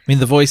mean,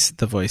 the voice,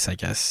 I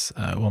guess,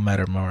 will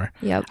matter more.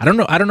 Yep. I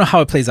don't know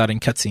how it plays out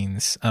in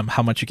cutscenes.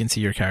 How much you can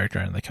see your character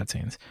in the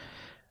cutscenes.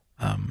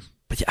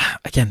 But yeah,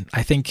 again,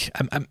 I think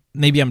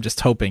maybe I'm just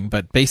hoping,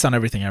 but based on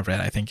everything I've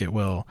read, I think it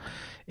will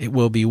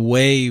be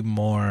way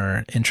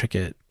more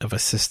intricate of a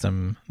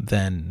system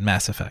than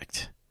Mass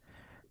Effect.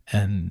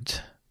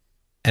 And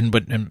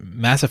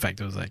Mass Effect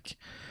was like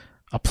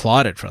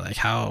applauded for like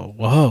how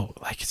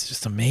like it's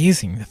just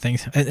amazing the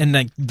things, and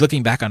like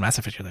looking back on Mass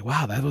Effect, you're like,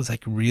 wow, that was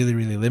like really,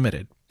 really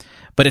limited,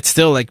 but it's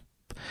still like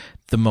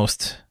the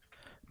most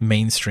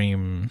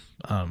mainstream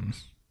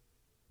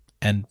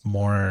and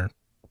more,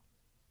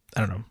 I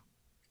don't know,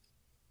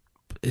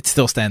 it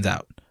still stands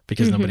out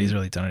because nobody's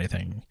really done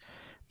anything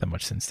that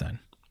much since then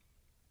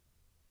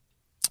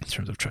in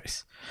terms of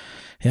choice.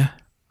 Yeah.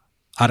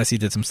 Odyssey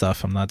did some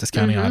stuff. I'm not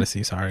discounting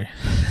Odyssey. Sorry.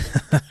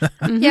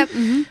 Yep.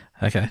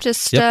 Okay.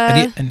 Just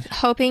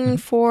hoping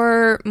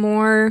for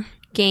more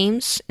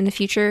games in the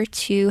future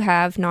to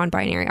have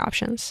non-binary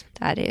options.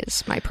 That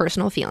is my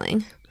personal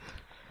feeling.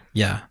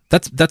 Yeah,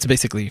 that's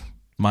basically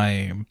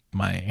my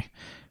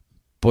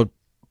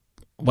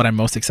what I'm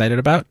most excited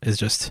about is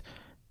just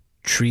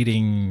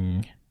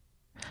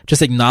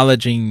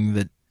acknowledging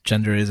that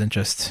gender isn't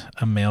just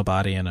a male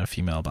body and a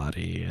female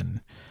body,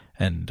 and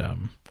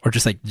or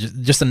just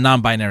a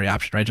non-binary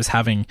option, right? Just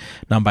having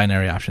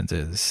non-binary options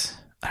is,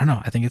 I don't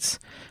know, I think it's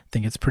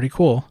pretty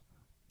cool.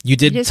 You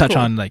did touch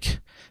on like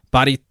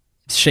body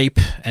shape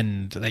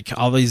and like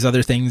all these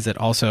other things that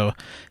also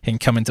can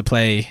come into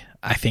play.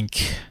 I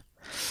think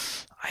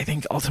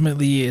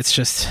ultimately it's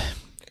just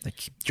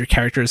like your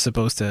character is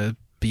supposed to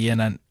be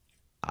an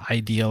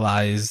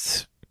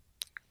idealized,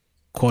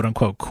 quote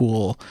unquote,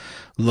 cool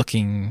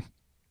looking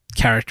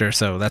character,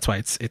 so that's why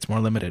it's more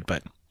limited.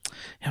 But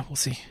yeah, we'll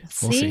see.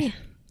 We'll see.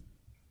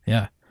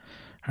 Yeah.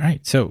 All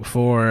right. So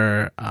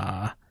for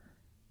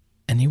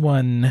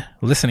anyone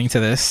listening to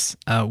this,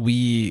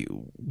 we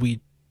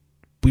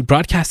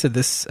broadcasted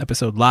this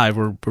episode live.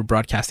 We're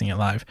broadcasting it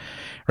live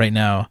right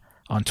now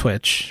on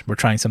Twitch. We're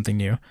trying something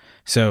new.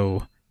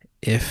 So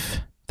if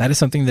that is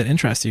something that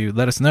interests you,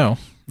 let us know.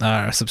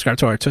 Subscribe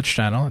to our Twitch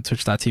channel at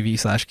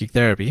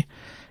twitch.tv/geektherapy.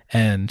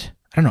 And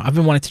I don't know, I've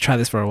been wanting to try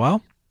this for a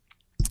while.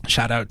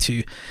 Shout out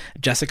to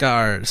Jessica,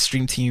 our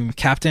stream team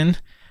captain,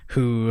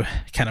 who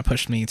kind of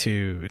pushed me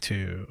to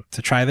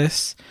try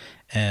this.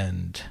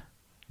 And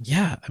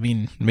yeah, I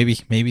mean,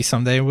 maybe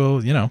someday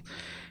we'll,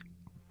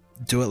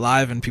 do it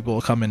live and people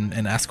will come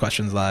and ask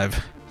questions live.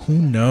 Who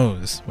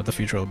knows what the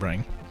future will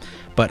bring?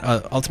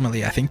 But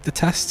ultimately, I think the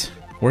test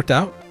worked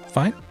out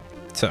fine.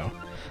 So,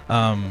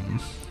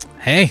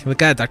 hey,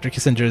 look at Dr.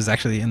 Kissinger is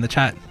actually in the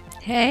chat.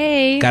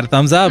 Hey, got a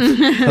thumbs up.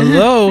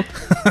 Hello.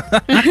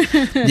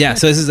 Yeah,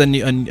 so this is a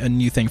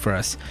new thing for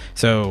us.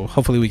 So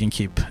hopefully we can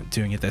keep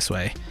doing it this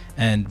way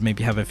and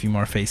maybe have a few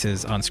more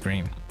faces on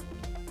screen.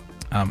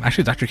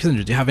 Actually, Dr.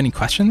 Kissinger, do you have any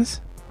questions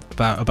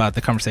about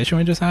the conversation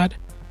we just had?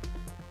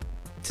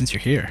 Since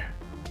you're here,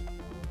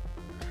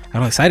 I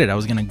was excited. I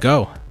was gonna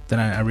go. Then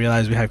I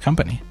realized we had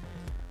company.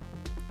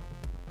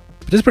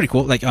 But this is pretty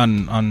cool. Like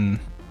on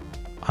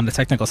the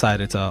technical side,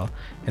 it's all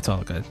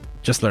good.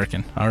 Just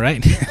lurking. All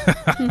right.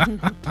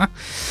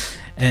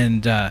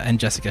 And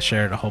Jessica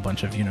shared a whole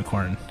bunch of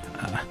unicorn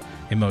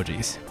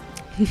emojis.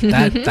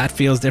 That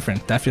feels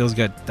different. That feels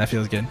good.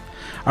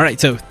 All right.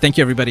 So thank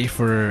you everybody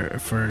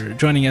for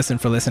joining us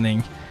and for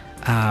listening.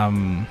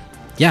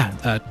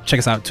 Check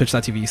us out,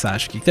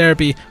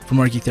 twitch.tv/geektherapy. For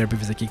more Geek Therapy,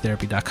 visit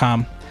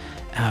geektherapy.com.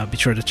 Be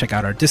sure to check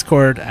out our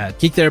Discord at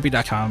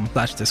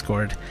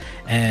geektherapy.com/Discord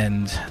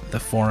and the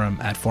forum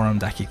at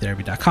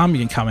forum.geektherapy.com.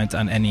 You can comment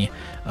on any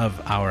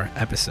of our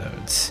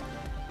episodes.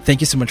 Thank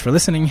you so much for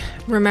listening.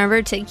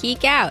 Remember to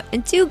geek out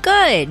and do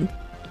good.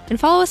 And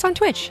follow us on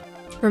Twitch.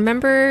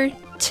 Remember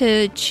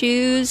to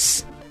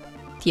choose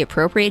the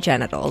appropriate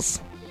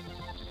genitals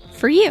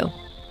for you.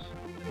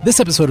 This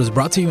episode was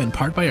brought to you in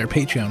part by our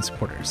Patreon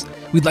supporters.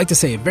 We'd like to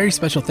say a very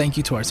special thank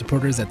you to our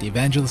supporters at the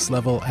Evangelist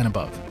level and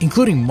above,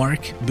 including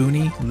Mark,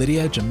 Booney,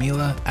 Lydia,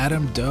 Jamila,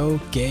 Adam, Doe,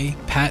 Gay,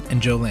 Pat,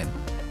 and Jolynn.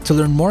 To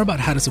learn more about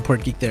how to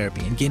support Geek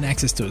Therapy and gain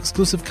access to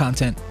exclusive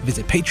content,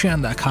 visit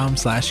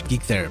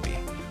patreon.com/geektherapy.